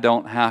I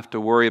don't have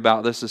to worry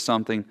about. This is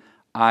something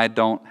I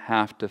don't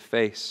have to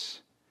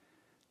face.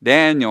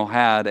 Daniel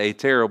had a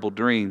terrible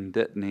dream,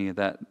 didn't he,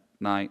 that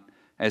night?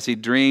 As he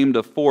dreamed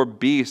of 4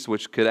 beasts,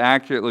 which could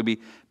accurately be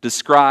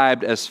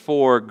described as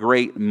 4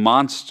 great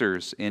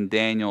monsters in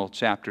Daniel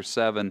chapter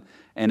 7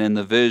 and in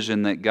the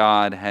vision that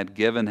God had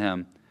given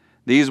him.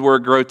 These were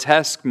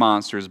grotesque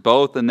monsters,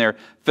 both in their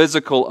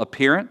physical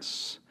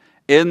appearance,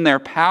 in their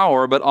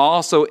power, but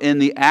also in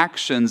the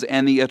actions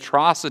and the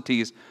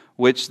atrocities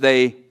which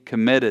they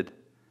committed.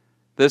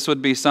 This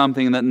would be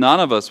something that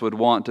none of us would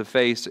want to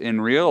face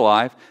in real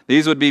life.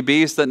 These would be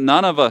beasts that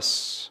none of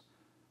us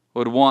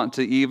would want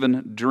to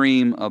even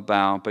dream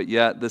about. But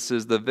yet this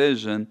is the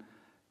vision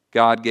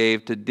God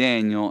gave to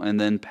Daniel and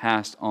then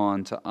passed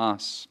on to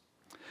us.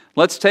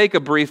 Let's take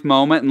a brief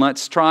moment and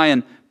let's try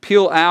and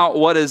peel out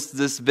what is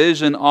this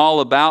vision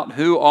all about.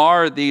 Who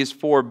are these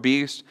 4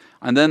 beasts?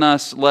 And then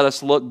let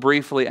us look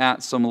briefly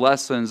at some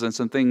lessons and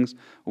some things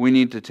we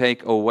need to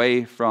take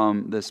away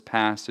from this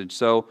passage.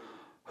 So,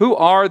 who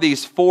are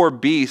these 4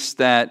 beasts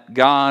that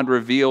God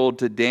revealed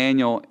to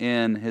Daniel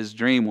in his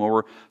dream? Well,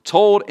 we're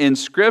told in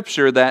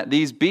Scripture that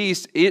these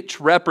beasts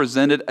each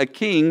represented a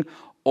king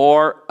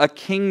or a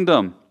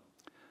kingdom.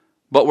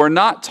 But we're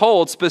not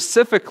told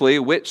specifically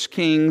which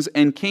kings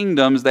and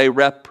kingdoms they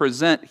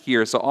represent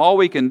here. So all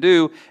we can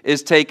do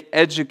is take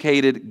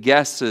educated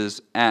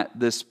guesses at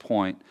this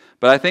point.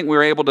 But I think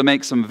we're able to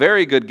make some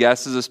very good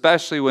guesses,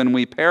 especially when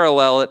we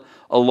parallel it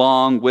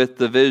along with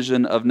the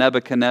vision of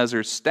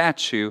Nebuchadnezzar's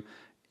statue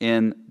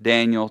in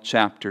Daniel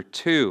chapter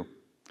 2.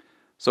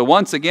 So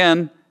once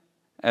again,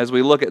 as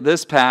we look at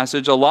this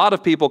passage, a lot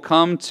of people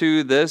come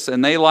to this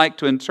and they like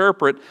to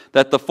interpret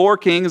that the 4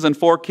 kings and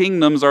 4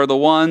 kingdoms are the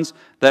ones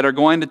that are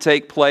going to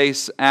take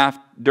place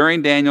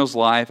during Daniel's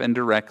life and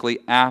directly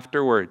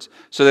afterwards.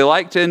 So they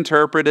like to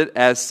interpret it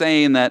as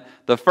saying that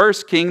the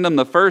first kingdom,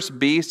 the first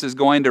beast, is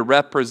going to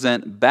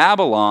represent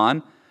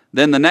Babylon.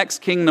 Then the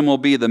next kingdom will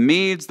be the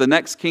Medes, the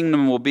next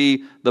kingdom will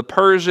be the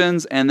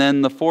Persians, and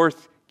then the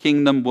 4th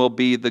kingdom will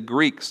be the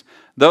Greeks.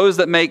 Those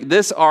that make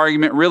this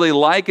argument really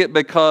like it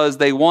because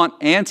they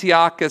want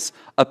Antiochus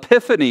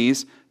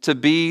Epiphanes to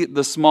be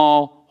the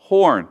small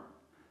horn.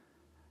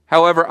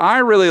 However, I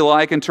really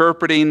like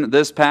interpreting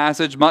this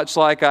passage much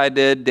like I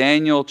did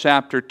Daniel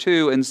chapter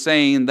 2 and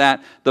saying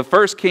that the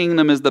first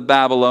kingdom is the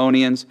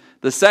Babylonians,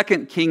 the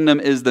second kingdom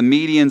is the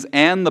Medians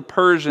and the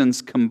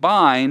Persians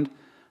combined,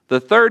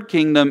 the third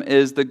kingdom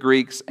is the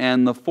Greeks,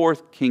 and the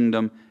 4th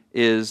kingdom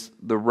is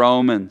the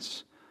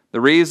Romans. The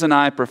reason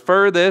I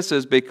prefer this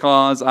is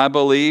because I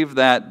believe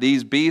that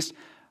these beasts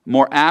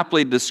more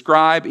aptly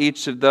describe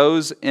each of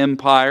those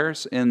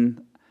empires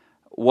in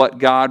what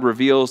God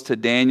reveals to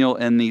Daniel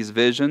in these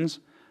visions,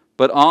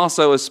 but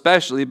also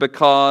especially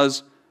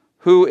because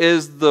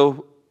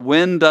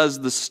when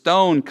does the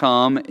stone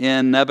come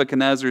in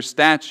Nebuchadnezzar's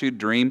statue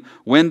dream?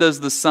 When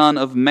does the Son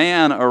of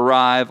Man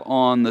arrive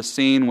on the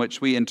scene,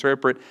 which we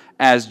interpret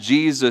as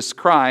Jesus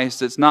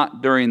Christ? It's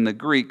not during the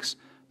Greeks,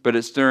 but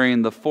it's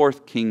during the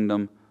 4th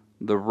kingdom,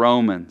 the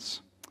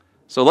Romans.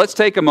 So let's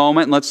take a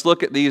moment and let's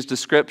look at these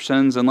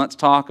descriptions and let's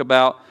talk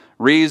about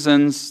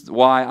reasons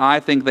why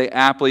I think they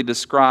aptly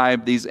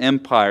describe these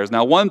empires.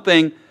 Now, one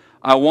thing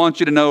I want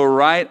you to know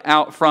right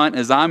out front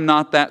is I'm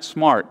not that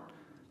smart.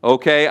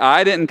 Okay,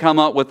 I didn't come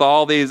up with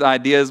all these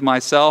ideas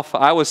myself.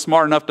 I was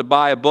smart enough to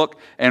buy a book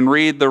and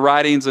read the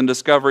writings and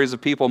discoveries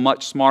of people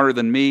much smarter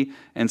than me,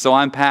 and so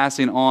I'm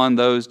passing on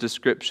those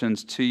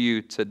descriptions to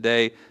you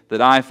today that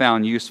I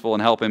found useful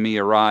in helping me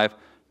arrive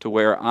to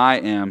where I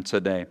am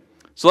today.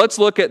 So let's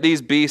look at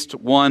these beasts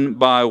one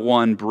by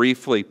one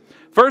briefly.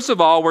 First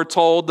of all, we're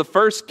told the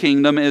first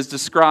kingdom is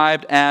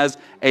described as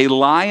a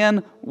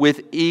lion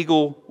with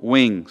eagle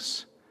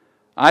wings.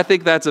 I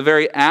think that's a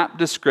very apt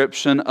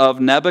description of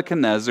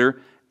Nebuchadnezzar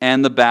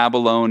and the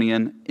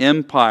Babylonian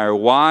Empire.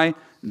 Why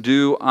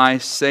do I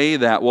say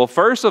that? Well,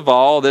 first of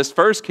all, this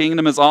first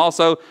kingdom is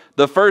also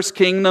the first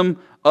kingdom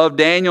of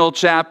Daniel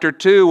chapter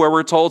 2, where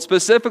we're told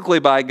specifically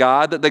by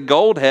God that the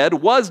gold head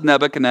was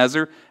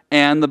Nebuchadnezzar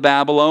and the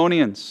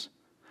Babylonians.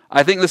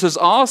 I think this is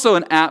also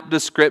an apt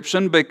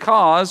description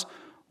because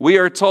we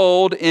are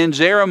told in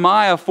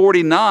Jeremiah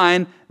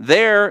 49,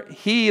 there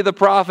he, the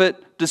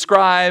prophet,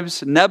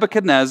 describes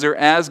Nebuchadnezzar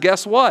as,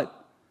 guess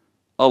what?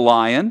 A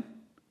lion,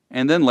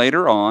 and then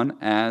later on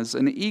as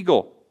an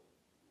eagle.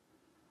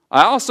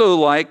 I also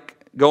like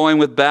going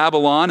with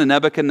Babylon and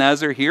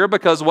Nebuchadnezzar here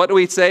because what do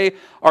we say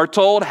are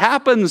told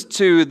happens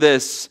to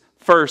this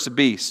first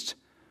beast?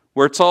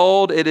 We're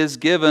told it is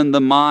given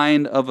the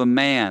mind of a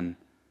man.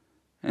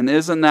 And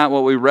isn't that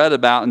what we read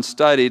about and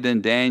studied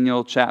in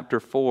Daniel chapter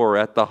 4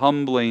 at the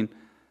humbling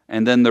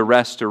and then the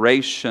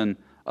restoration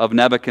of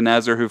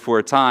Nebuchadnezzar, who for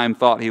a time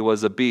thought he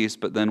was a beast,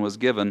 but then was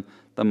given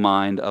the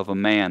mind of a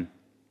man.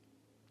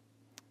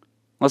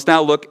 Let's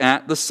now look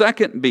at the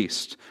second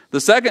beast.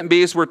 The second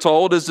beast, we're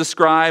told, is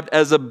described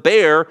as a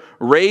bear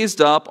raised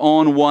up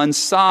on one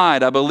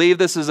side. I believe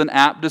this is an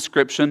apt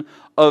description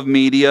of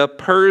Media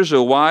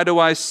Persia. Why do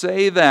I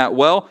say that?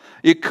 Well,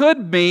 it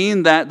could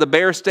mean that the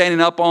bear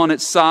standing up on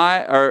its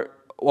side, or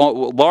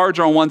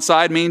larger on one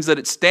side, means that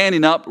it's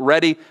standing up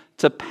ready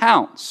to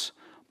pounce.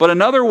 But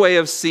another way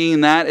of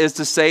seeing that is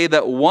to say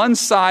that one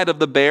side of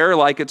the bear,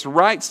 like its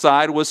right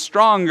side, was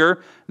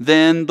stronger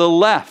than the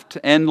left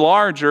and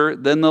larger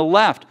than the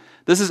left.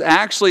 This is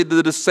actually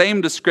the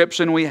same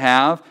description we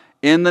have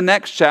in the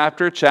next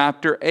chapter,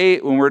 chapter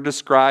 8, when we're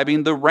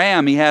describing the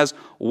ram. He has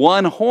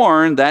one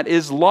horn that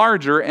is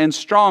larger and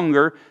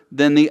stronger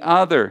than the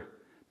other.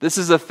 This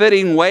is a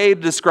fitting way to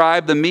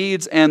describe the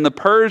Medes and the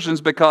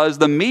Persians, because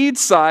the Mede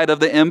side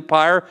of the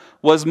empire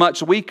was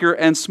much weaker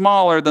and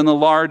smaller than the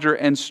larger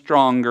and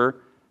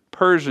stronger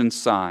Persian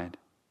side.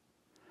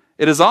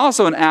 It is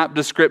also an apt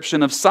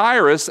description of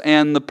Cyrus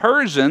and the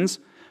Persians,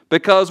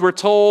 because we're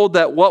told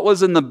that what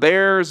was in the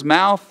bear's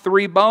mouth?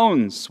 3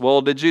 bones.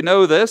 Well, did you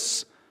know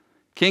this?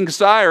 King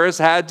Cyrus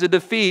had to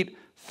defeat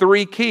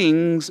 3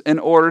 kings in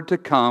order to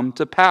come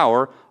to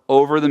power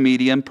over the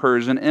Median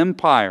Persian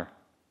Empire.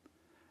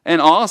 And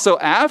also,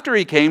 after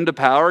he came to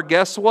power,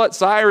 guess what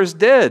Cyrus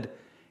did?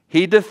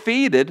 He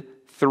defeated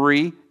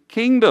 3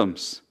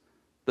 kingdoms: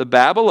 the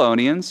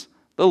Babylonians,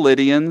 the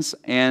Lydians,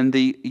 and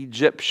the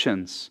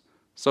Egyptians.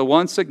 So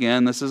once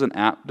again, this is an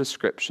apt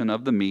description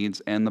of the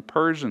Medes and the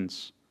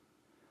Persians.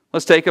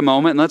 Let's take a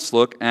moment and let's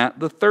look at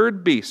the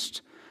third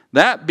beast.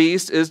 That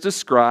beast is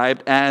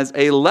described as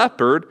a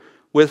leopard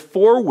with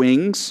 4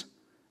 wings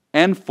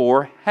and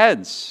 4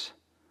 heads.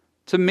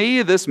 To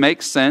me, this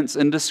makes sense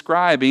in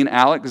describing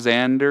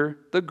Alexander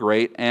the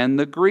Great and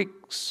the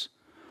Greeks.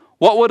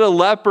 What would a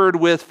leopard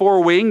with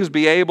 4 wings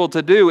be able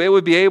to do? It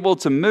would be able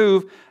to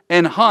move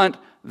and hunt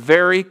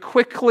very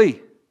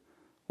quickly.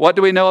 What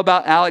do we know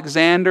about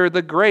Alexander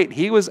the Great?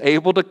 He was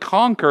able to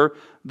conquer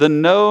the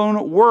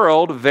known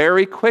world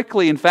very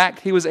quickly. In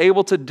fact, he was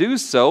able to do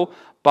so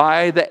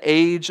by the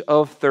age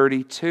of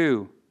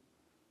 32.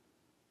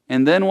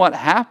 And then what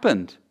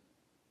happened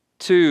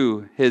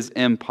to his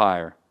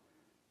empire?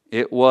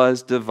 It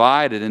was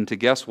divided into,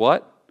 guess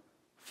what?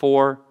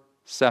 4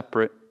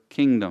 separate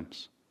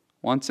kingdoms.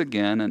 Once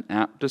again, an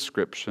apt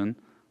description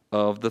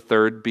of the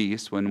third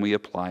beast when we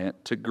apply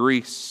it to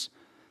Greece.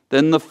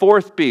 Then the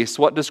fourth beast,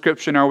 what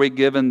description are we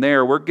given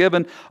there? We're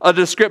given a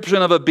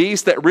description of a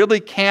beast that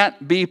really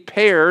can't be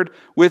paired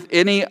with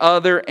any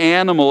other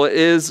animal. It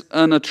is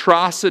an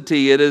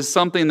atrocity. It is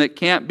something that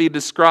can't be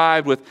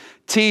described, with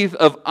teeth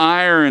of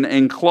iron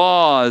and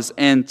claws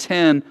and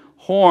 10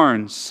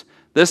 horns.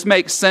 This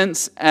makes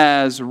sense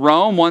as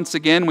Rome. Once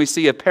again, we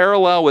see a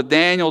parallel with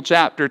Daniel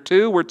chapter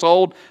 2. We're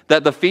told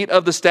that the feet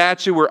of the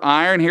statue were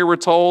iron. Here we're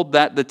told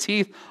that the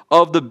teeth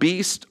of the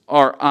beast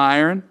are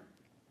iron.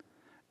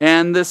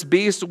 And this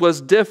beast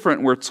was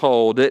different, we're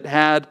told. It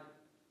had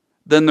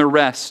than the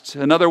rest.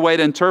 Another way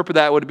to interpret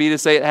that would be to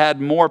say it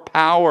had more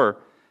power.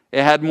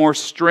 It had more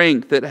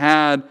strength. It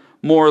had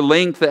more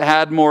length. It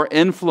had more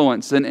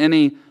influence than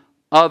any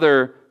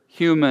other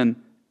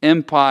human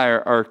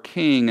empire or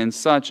king. And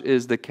such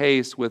is the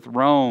case with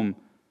Rome.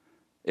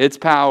 Its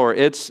power,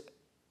 its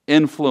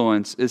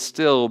influence is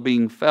still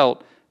being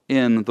felt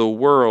in the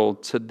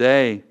world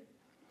today.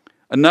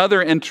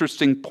 Another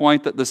interesting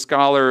point that the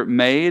scholar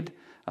made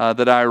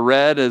that I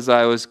read as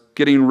I was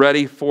getting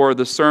ready for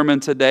the sermon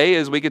today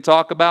is we could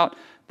talk about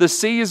the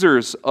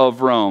Caesars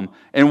of Rome.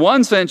 In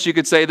one sense, you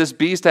could say this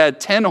beast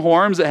had 10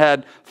 horns. It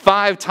had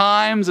 5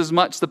 times as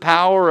much the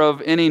power of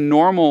any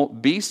normal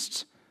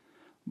beast.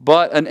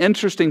 But an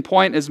interesting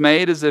point is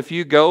made is if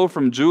you go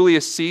from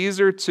Julius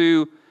Caesar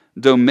to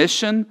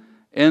Domitian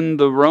in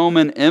the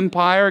Roman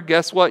Empire,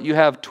 guess what? You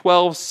have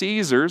 12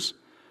 Caesars,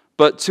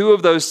 but 2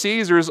 of those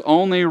Caesars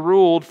only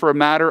ruled for a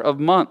matter of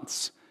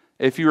months.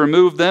 If you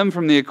remove them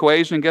from the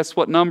equation, guess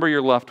what number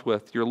you're left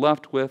with? You're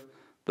left with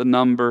the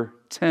number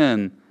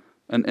 10.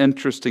 An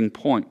interesting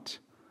point.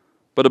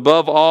 But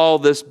above all,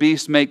 this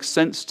beast makes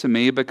sense to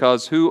me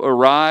because who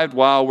arrived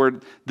while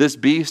this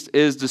beast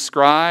is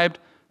described?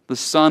 The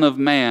Son of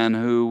Man,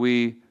 who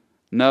we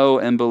know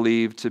and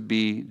believe to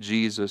be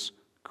Jesus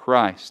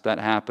Christ. That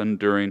happened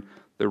during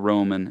the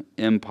Roman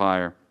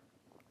Empire.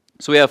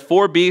 So we have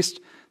 4 beasts.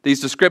 These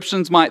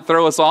descriptions might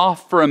throw us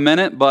off for a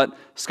minute, but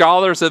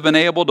scholars have been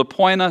able to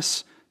point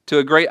us to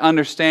a great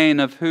understanding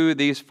of who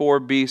these 4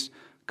 beasts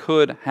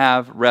could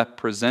have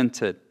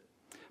represented.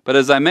 But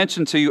as I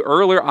mentioned to you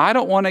earlier, I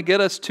don't want to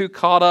get us too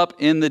caught up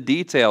in the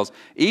details.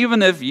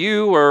 Even if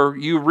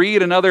you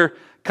read another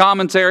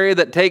commentary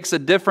that takes a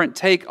different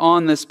take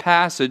on this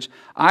passage,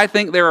 I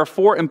think there are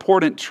 4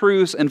 important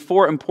truths and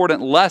 4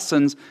 important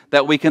lessons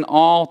that we can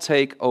all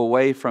take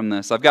away from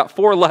this. I've got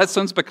 4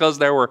 lessons because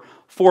there were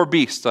 4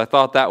 beasts. I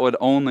thought that would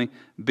only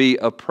be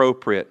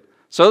appropriate.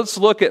 So let's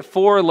look at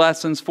 4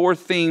 lessons, 4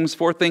 themes,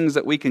 4 things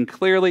that we can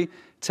clearly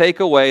take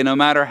away no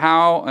matter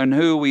how and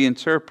who we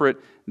interpret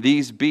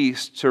these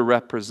beasts to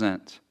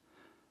represent.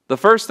 The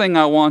first thing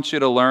I want you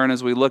to learn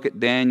as we look at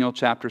Daniel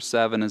chapter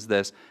 7 is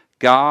this: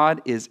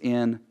 God is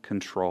in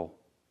control.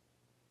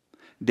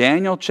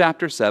 Daniel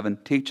chapter 7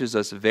 teaches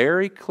us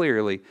very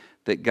clearly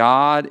that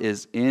God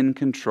is in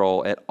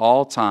control at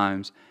all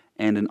times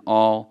and in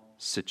all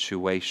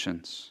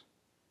situations.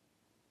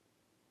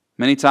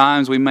 Many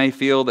times we may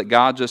feel that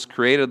God just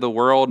created the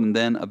world and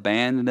then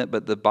abandoned it,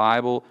 but the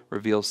Bible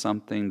reveals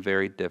something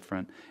very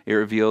different. It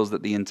reveals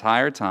that the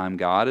entire time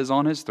God is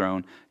on His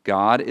throne,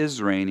 God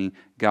is reigning,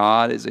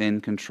 God is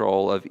in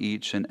control of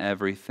each and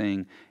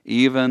everything.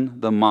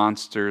 Even the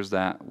monsters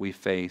that we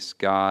face,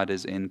 God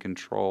is in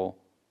control.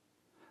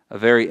 A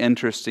very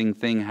interesting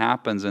thing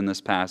happens in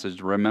this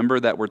passage. Remember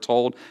that we're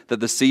told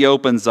that the sea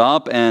opens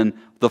up and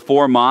the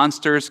 4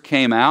 monsters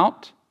came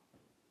out?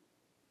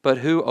 But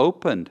who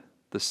opened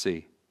the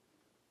sea?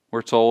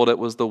 We're told it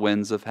was the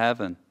winds of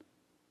heaven.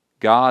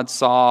 God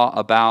saw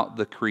about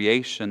the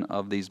creation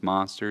of these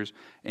monsters,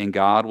 and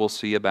God will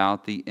see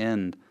about the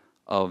end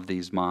of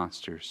these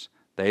monsters.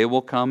 They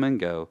will come and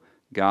go.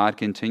 God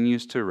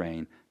continues to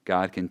reign.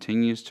 God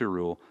continues to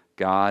rule.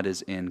 God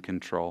is in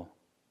control.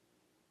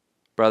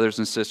 Brothers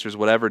and sisters,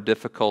 whatever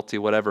difficulty,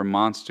 whatever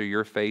monster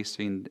you're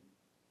facing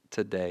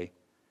today,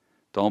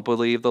 don't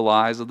believe the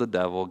lies of the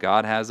devil.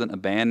 God hasn't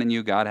abandoned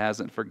you. God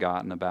hasn't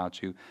forgotten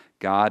about you.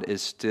 God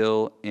is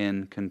still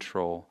in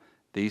control.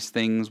 These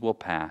things will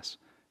pass.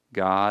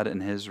 God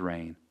and His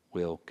reign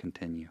will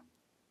continue.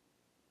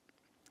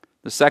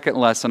 The second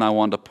lesson I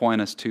want to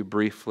point us to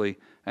briefly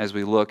as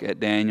we look at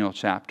Daniel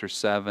chapter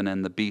 7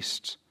 and the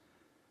beasts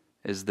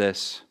is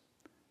this.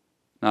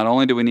 Not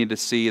only do we need to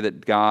see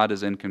that God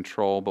is in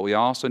control, but we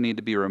also need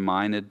to be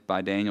reminded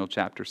by Daniel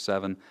chapter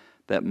 7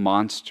 that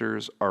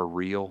monsters are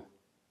real.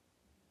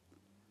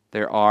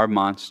 There are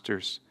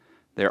monsters.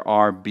 There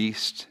are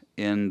beasts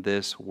in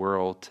this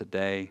world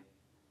today.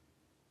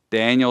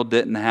 Daniel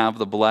didn't have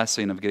the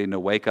blessing of getting to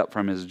wake up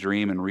from his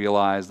dream and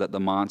realize that the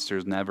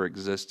monsters never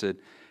existed.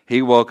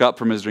 He woke up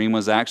from his dream,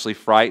 was actually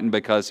frightened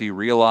because he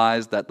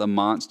realized that the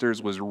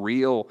monsters was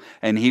real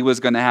and he was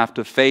going to have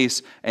to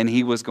face and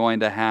he was going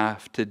to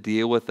have to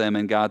deal with them,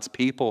 and God's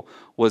people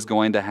was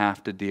going to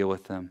have to deal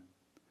with them.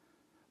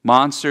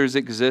 Monsters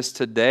exist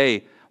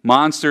today.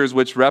 Monsters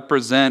which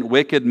represent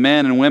wicked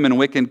men and women,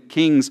 wicked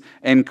kings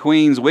and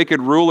queens,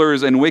 wicked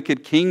rulers and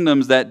wicked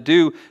kingdoms that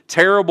do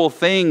terrible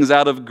things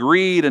out of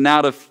greed and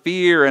out of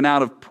fear and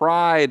out of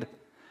pride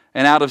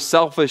and out of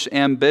selfish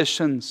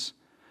ambitions.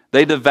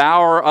 They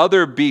devour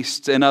other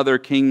beasts in other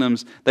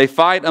kingdoms. They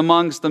fight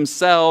amongst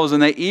themselves,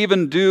 and they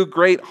even do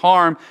great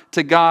harm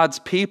to God's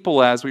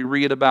people, as we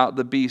read about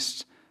the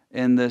beasts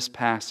in this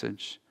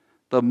passage.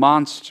 The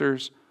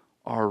monsters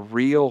are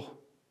real.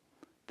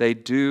 They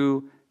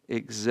do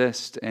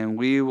exist, and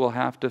we will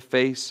have to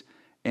face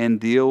and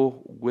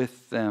deal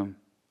with them.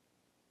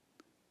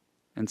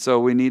 And so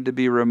we need to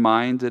be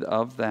reminded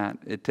of that.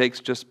 It takes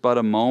just but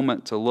a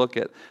moment to look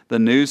at the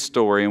news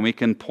story, and we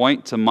can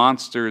point to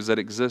monsters that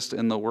exist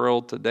in the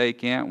world today,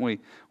 can't we?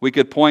 We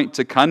could point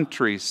to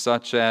countries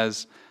such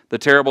as the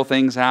terrible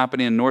things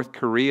happening in North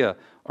Korea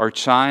or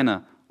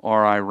China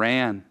or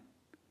Iran.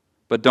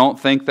 But don't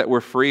think that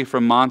we're free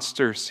from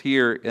monsters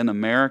here in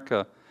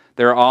America.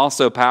 There are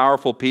also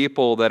powerful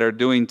people that are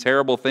doing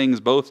terrible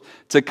things both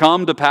to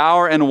come to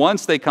power and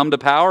once they come to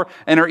power,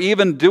 and are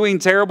even doing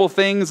terrible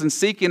things and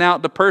seeking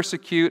out to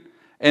persecute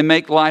and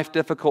make life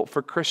difficult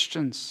for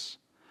Christians.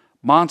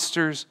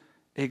 Monsters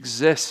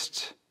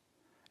exist.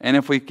 And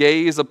if we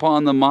gaze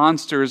upon the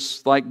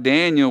monsters like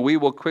Daniel, we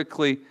will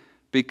quickly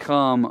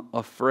become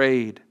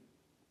afraid.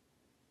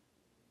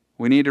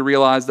 We need to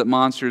realize that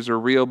monsters are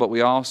real, but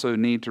we also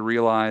need to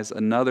realize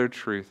another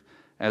truth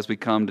as we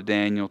come to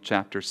Daniel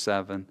chapter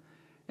 7,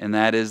 and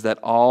that is that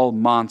all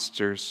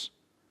monsters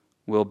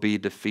will be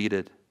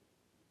defeated.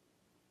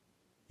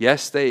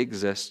 Yes, they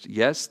exist.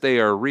 Yes, they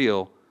are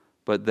real,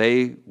 but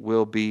they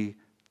will be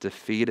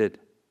defeated.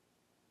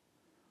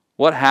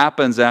 What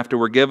happens after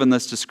we're given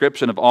this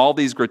description of all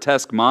these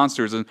grotesque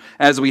monsters, and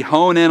as we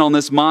hone in on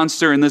this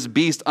monster and this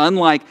beast,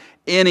 unlike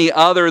any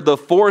other, the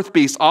fourth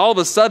beast, all of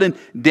a sudden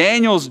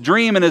Daniel's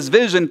dream and his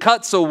vision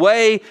cuts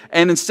away,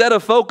 and instead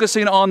of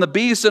focusing on the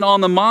beast and on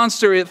the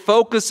monster, it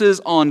focuses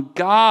on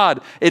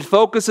God. It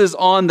focuses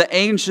on the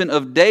Ancient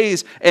of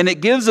Days, and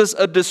it gives us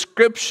a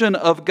description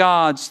of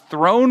God's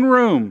throne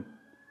room.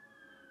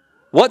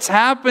 What's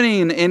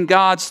happening in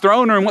God's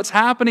throne room? What's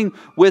happening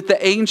with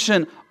the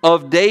Ancient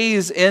of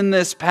Days in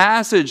this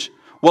passage?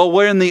 Well,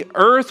 we're in the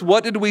earth.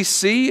 What did we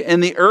see in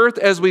the earth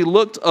as we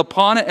looked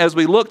upon it? As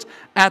we looked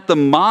at the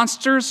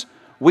monsters,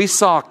 we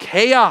saw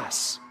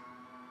chaos.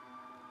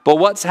 But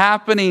what's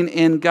happening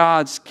in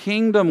God's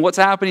kingdom, what's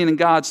happening in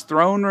God's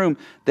throne room,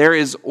 there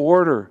is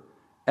order.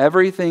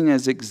 Everything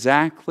is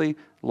exactly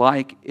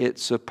like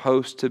it's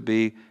supposed to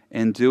be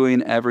and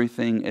doing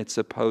everything it's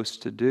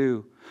supposed to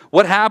do.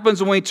 What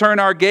happens when we turn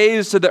our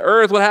gaze to the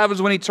earth? What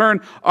happens when we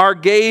turn our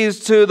gaze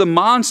to the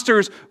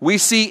monsters? We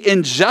see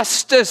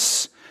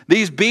injustice.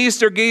 These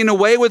beasts are getting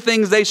away with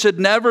things they should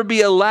never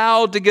be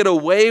allowed to get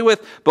away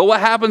with. But what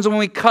happens when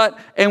we cut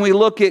and we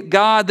look at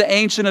God, the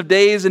Ancient of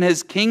Days, and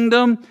His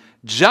kingdom?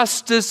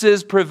 Justice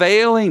is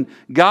prevailing.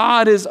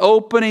 God is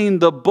opening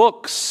the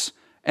books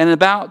and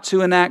about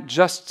to enact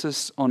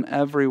justice on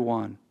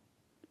everyone.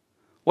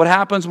 What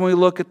happens when we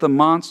look at the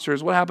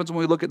monsters? What happens when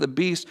we look at the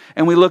beast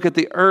and we look at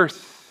the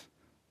earth?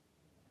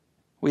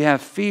 We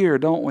have fear,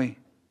 don't we?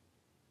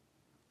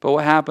 But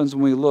what happens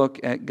when we look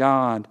at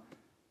God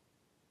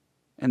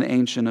and the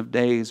Ancient of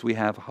Days? We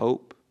have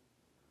hope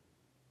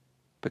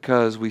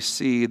because we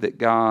see that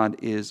God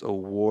is a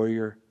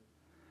warrior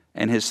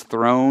and His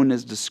throne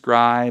is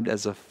described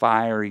as a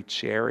fiery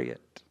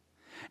chariot.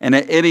 And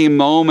at any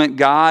moment,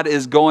 God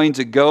is going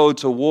to go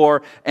to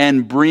war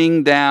and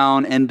bring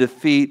down and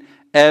defeat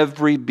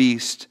every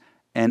beast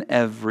and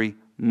every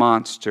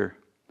monster.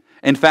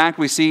 In fact,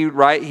 we see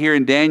right here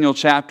in Daniel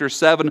chapter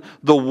 7,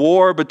 the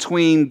war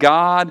between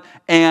God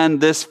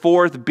and this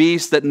fourth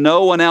beast that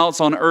no one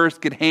else on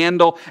earth could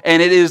handle.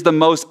 And it is the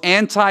most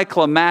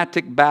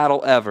anticlimactic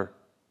battle ever.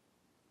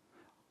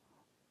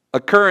 A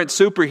current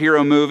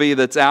superhero movie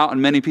that's out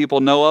and many people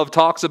know of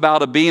talks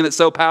about a being that's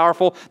so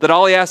powerful that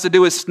all he has to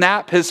do is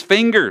snap his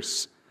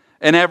fingers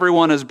and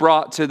everyone is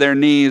brought to their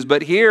knees.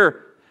 But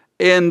here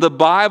in the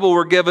Bible,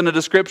 we're given a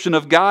description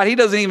of God. He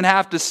doesn't even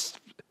have to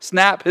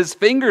snap his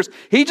fingers.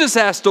 He just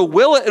has to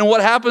will it. And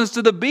what happens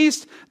to the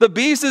beast? The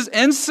beast is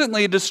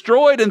instantly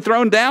destroyed and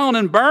thrown down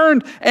and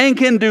burned and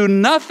can do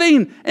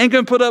nothing and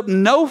can put up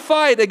no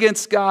fight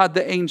against God,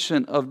 the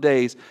Ancient of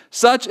Days.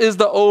 Such is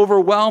the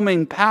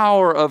overwhelming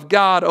power of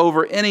God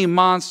over any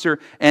monster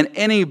and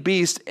any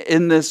beast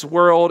in this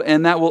world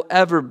and that will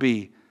ever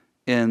be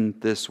in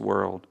this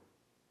world.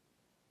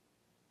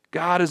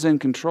 God is in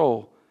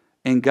control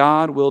and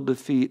God will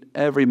defeat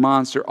every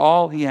monster.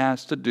 All He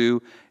has to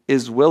do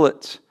is will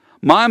it.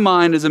 My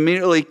mind is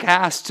immediately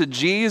cast to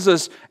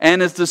Jesus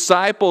and His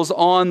disciples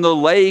on the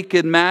lake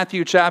in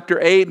Matthew chapter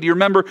 8. Do you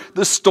remember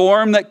the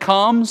storm that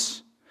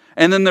comes?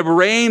 And then the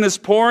rain is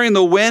pouring,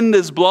 the wind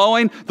is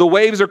blowing, the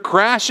waves are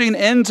crashing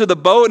into the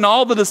boat, and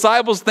all the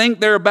disciples think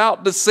they're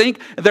about to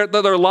sink,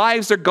 their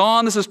lives are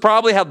gone. This is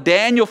probably how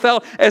Daniel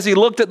felt as he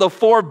looked at the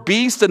four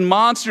beasts and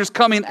monsters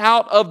coming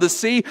out of the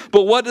sea.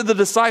 But what did the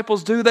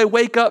disciples do? They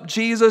wake up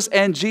Jesus,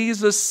 and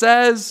Jesus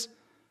says,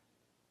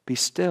 "Be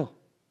still."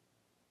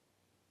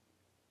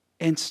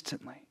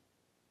 Instantly,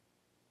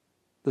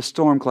 the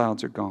storm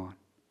clouds are gone.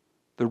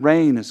 The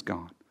rain is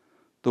gone.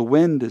 The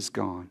wind is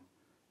gone.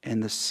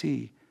 And the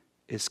sea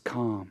is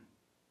calm.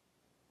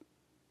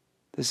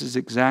 This is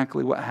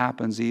exactly what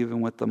happens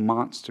even with the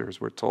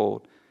monsters, we're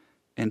told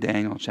in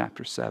Daniel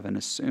chapter 7.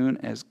 As soon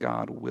as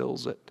God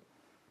wills it,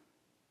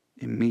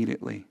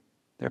 immediately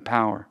their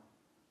power,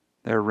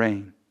 their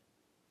reign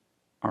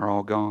are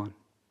all gone.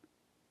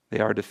 They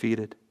are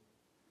defeated.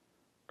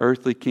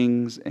 Earthly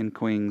kings and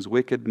queens,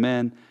 wicked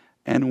men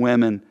and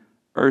women,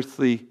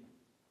 earthly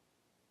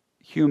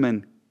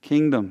human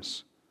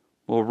kingdoms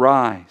will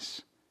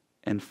rise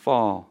and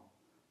fall.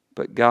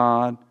 But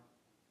God,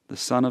 the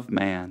Son of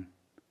Man,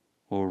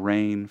 will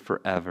reign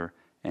forever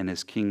and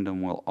His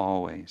kingdom will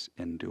always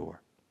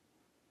endure.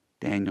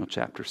 Daniel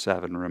chapter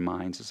 7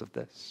 reminds us of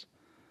this.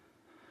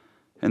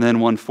 And then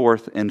one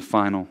fourth and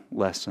final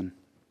lesson.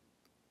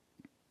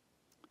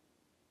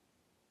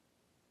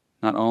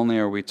 Not only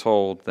are we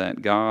told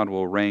that God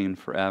will reign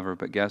forever,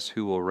 but guess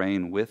who will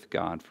reign with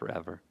God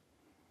forever?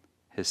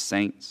 His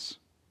saints.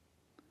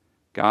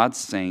 God's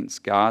saints,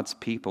 God's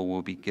people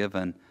will be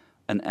given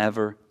an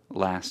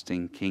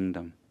everlasting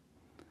kingdom.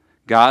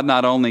 God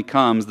not only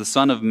comes, the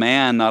Son of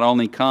Man not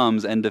only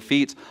comes and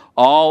defeats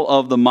all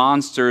of the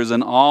monsters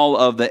and all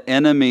of the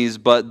enemies,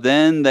 but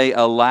then they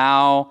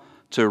allow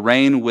to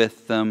reign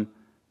with them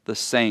the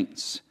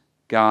saints,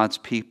 God's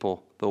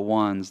people, the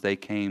ones they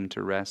came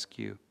to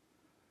rescue.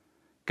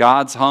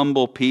 God's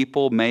humble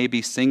people may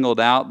be singled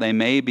out. They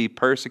may be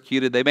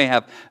persecuted. They may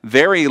have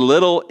very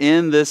little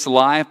in this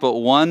life, but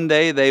one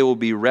day they will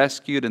be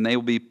rescued and they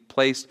will be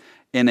placed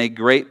in a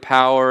great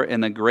power,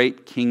 in a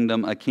great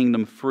kingdom, a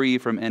kingdom free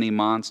from any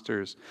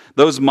monsters.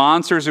 Those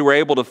monsters who were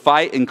able to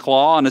fight and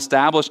claw and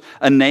establish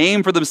a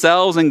name for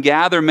themselves and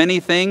gather many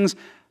things,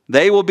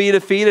 they will be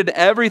defeated.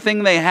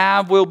 Everything they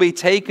have will be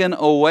taken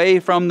away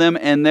from them,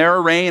 and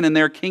their reign and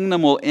their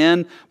kingdom will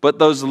end. But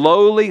those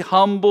lowly,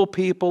 humble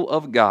people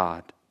of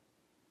God,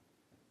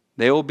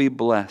 they will be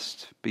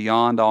blessed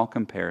beyond all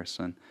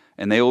comparison,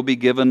 and they will be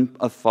given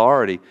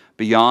authority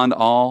beyond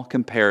all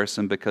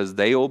comparison because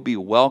they will be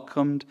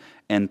welcomed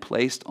and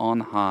placed on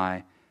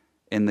high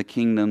in the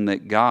kingdom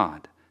that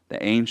God,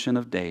 the Ancient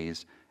of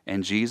Days,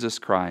 and Jesus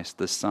Christ,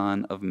 the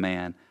Son of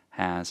Man,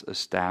 has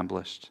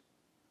established.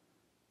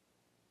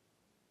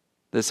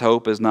 This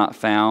hope is not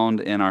found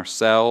in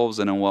ourselves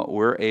and in what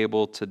we're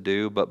able to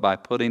do, but by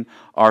putting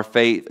our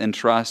faith and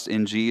trust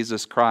in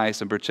Jesus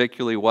Christ, and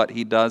particularly what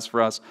He does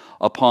for us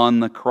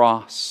upon the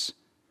cross.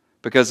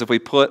 Because if we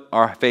put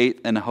our faith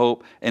and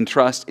hope and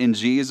trust in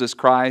Jesus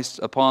Christ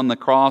upon the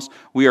cross,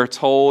 we are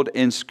told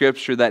in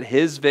Scripture that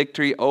His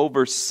victory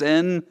over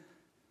sin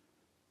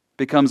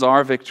becomes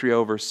our victory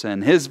over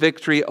sin. His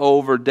victory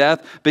over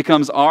death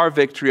becomes our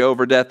victory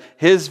over death.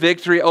 His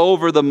victory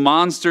over the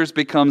monsters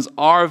becomes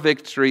our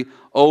victory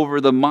over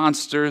the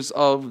monsters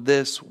of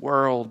this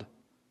world.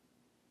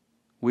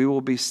 We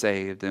will be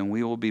saved and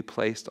we will be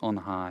placed on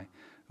high.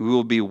 We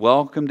will be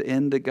welcomed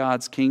into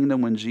God's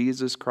kingdom when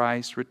Jesus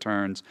Christ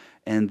returns,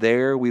 and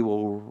there we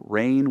will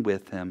reign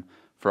with Him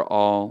for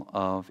all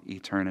of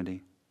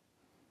eternity.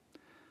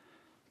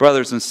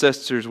 Brothers and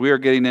sisters, we are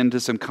getting into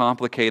some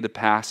complicated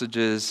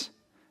passages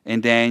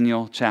in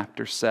Daniel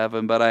chapter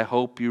 7, but I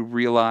hope you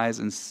realize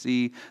and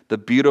see the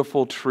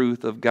beautiful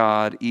truth of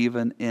God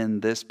even in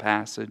this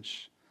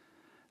passage.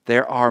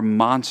 There are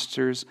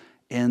monsters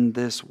in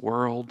this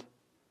world,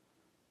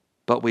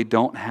 but we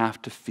don't have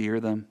to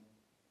fear them.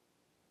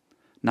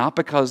 Not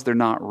because they're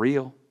not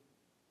real,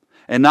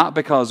 and not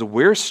because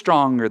we're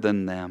stronger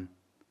than them,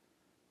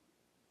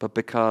 but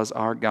because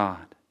our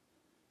God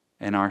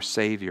and our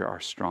Savior are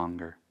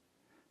stronger.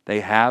 They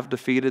have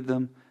defeated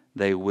them,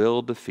 they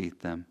will defeat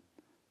them,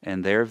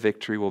 and their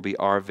victory will be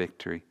our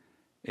victory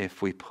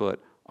if we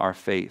put our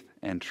faith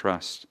and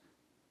trust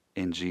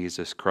in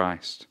Jesus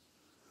Christ.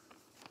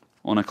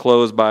 I want to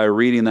close by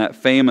reading that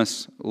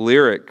famous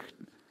lyric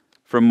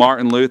from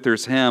Martin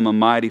Luther's hymn, "A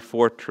Mighty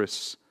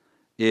Fortress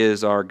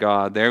is Our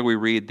God." There we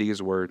read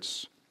these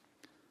words: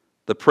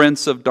 "The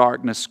Prince of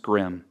Darkness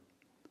grim,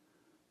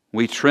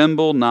 we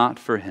tremble not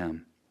for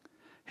Him.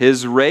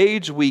 His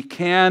rage we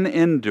can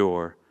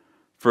endure,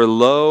 for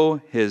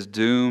lo, His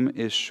doom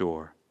is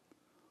sure.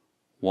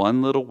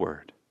 One little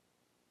word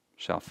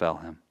shall fell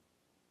Him."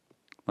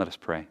 Let us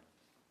pray.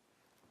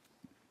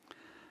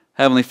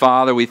 Heavenly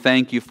Father, we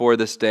thank You for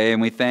this day,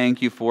 and we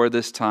thank You for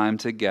this time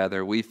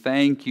together. We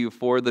thank You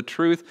for the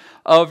truth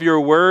of Your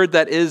word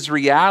that is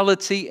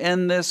reality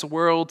in this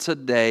world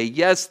today.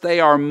 Yes, they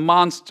are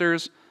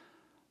monsters,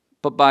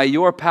 but by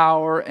Your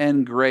power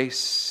and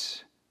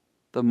grace,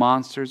 the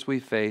monsters we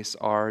face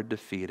are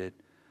defeated.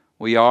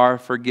 We are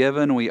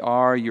forgiven, we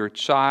are Your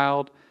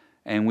child,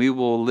 and we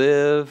will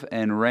live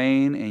and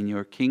reign in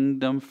Your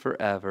kingdom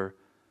forever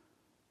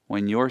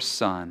when Your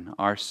Son,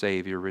 our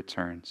Savior,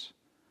 returns.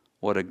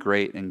 What a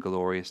great and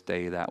glorious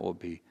day that will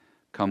be.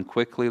 Come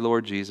quickly,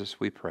 Lord Jesus,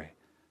 we pray.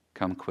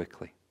 Come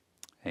quickly.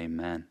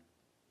 Amen.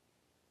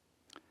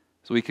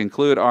 As we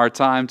conclude our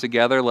time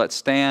together, let's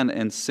stand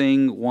and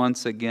sing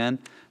once again.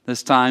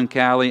 This time,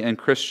 Callie and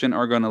Christian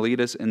are going to lead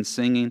us in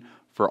singing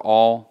 "For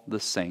All the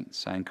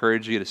Saints." I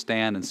encourage you to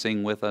stand and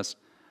sing with us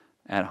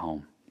at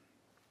home.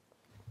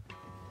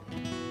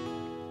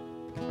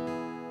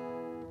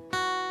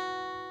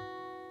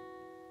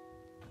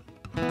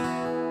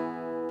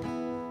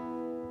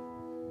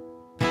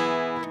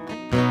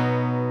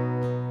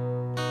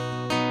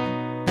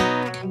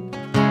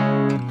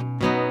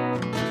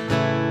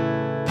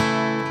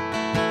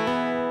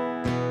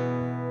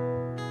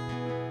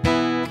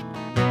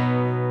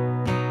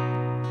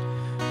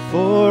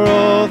 For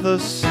all the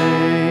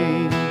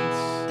saints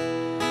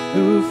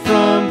who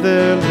from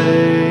their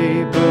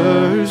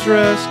labors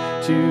rest,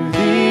 to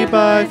Thee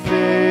by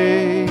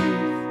faith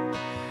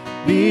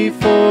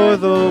before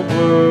the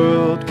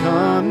world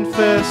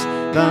confess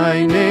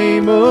Thy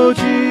name, O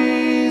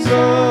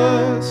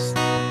Jesus,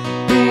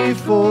 be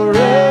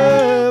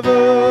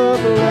forever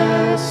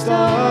blessed.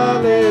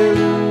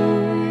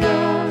 Alleluia,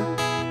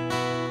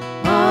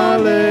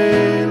 Alleluia.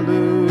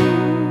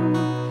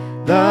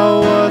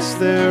 Thou wast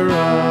their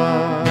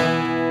rock,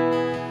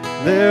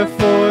 their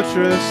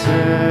fortress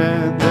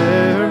and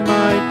their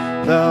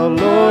might, Thou,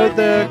 Lord,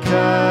 their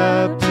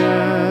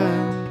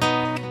captain.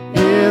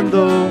 In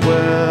the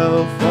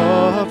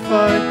well-fought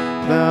fight,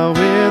 Thou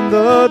in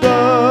the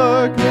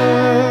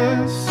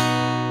darkness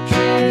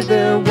shade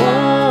their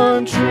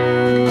one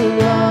true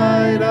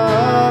light.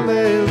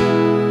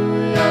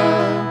 Alleluia,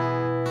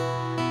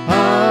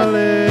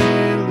 Alleluia.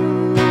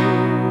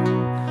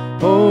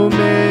 Oh,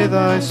 may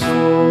Thy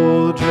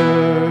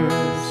soldiers,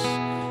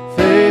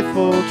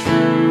 faithful,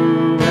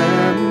 true,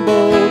 and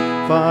bold,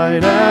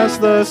 fight as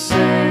the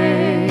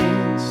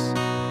saints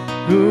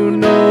who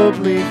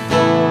nobly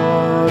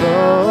fought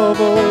of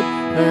old,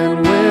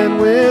 and win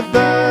with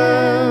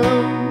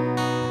them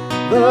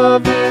the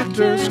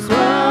victor's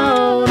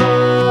crown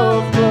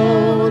of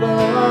gold.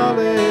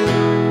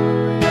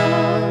 Alleluia,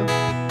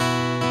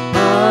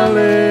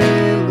 Alleluia.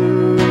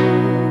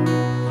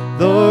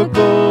 The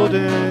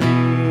golden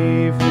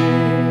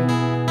evening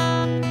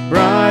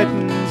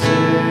brightens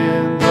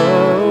in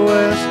the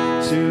west,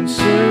 soon,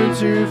 soon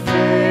to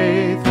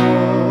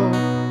faithful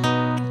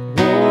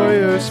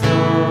warriors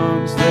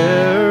comes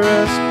their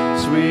rest.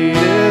 Sweet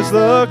is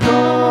the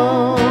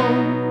calm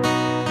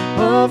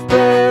of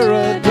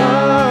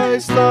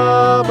paradise,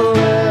 the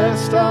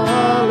blessed.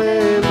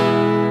 Alleluia,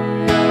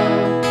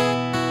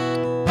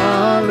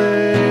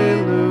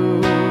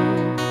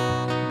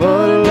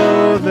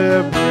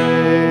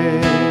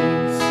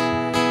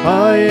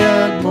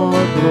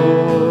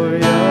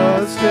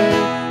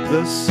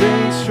 the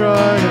saints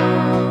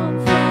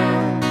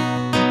triumphant,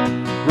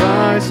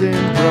 rise in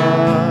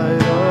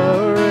bright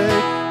array,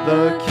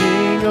 the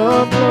King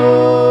of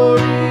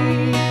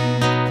glory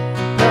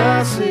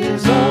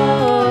passes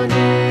on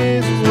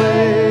his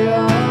way.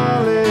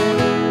 Hallelujah,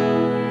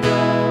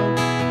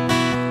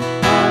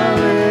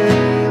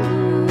 hallelujah.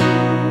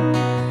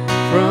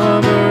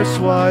 From earth's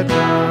wide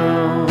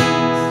bounds,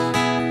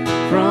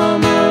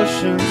 from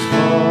ocean's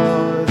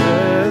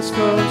farthest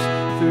coast,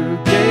 through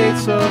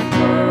gates of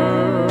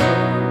pearl,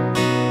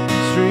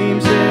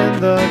 streams in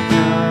the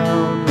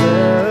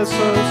countless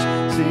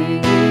hosts,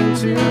 singing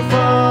to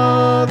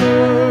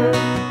Father,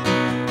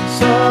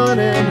 Son,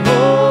 and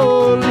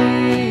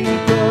Holy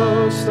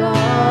Ghost.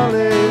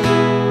 Hallelujah,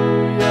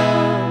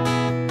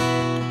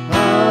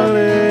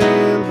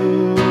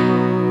 hallelujah.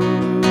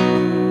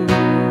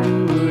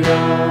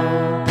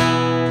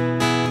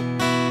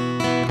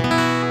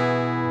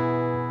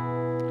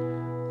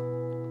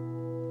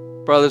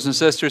 Brothers and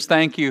sisters,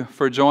 thank you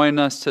for joining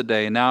us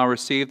today. Now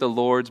receive the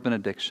Lord's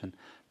benediction.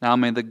 Now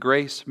may the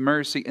grace,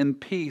 mercy, and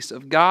peace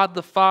of God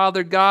the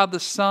Father, God the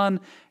Son,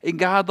 and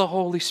God the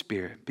Holy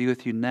Spirit be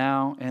with you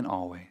now and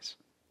always.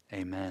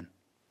 Amen.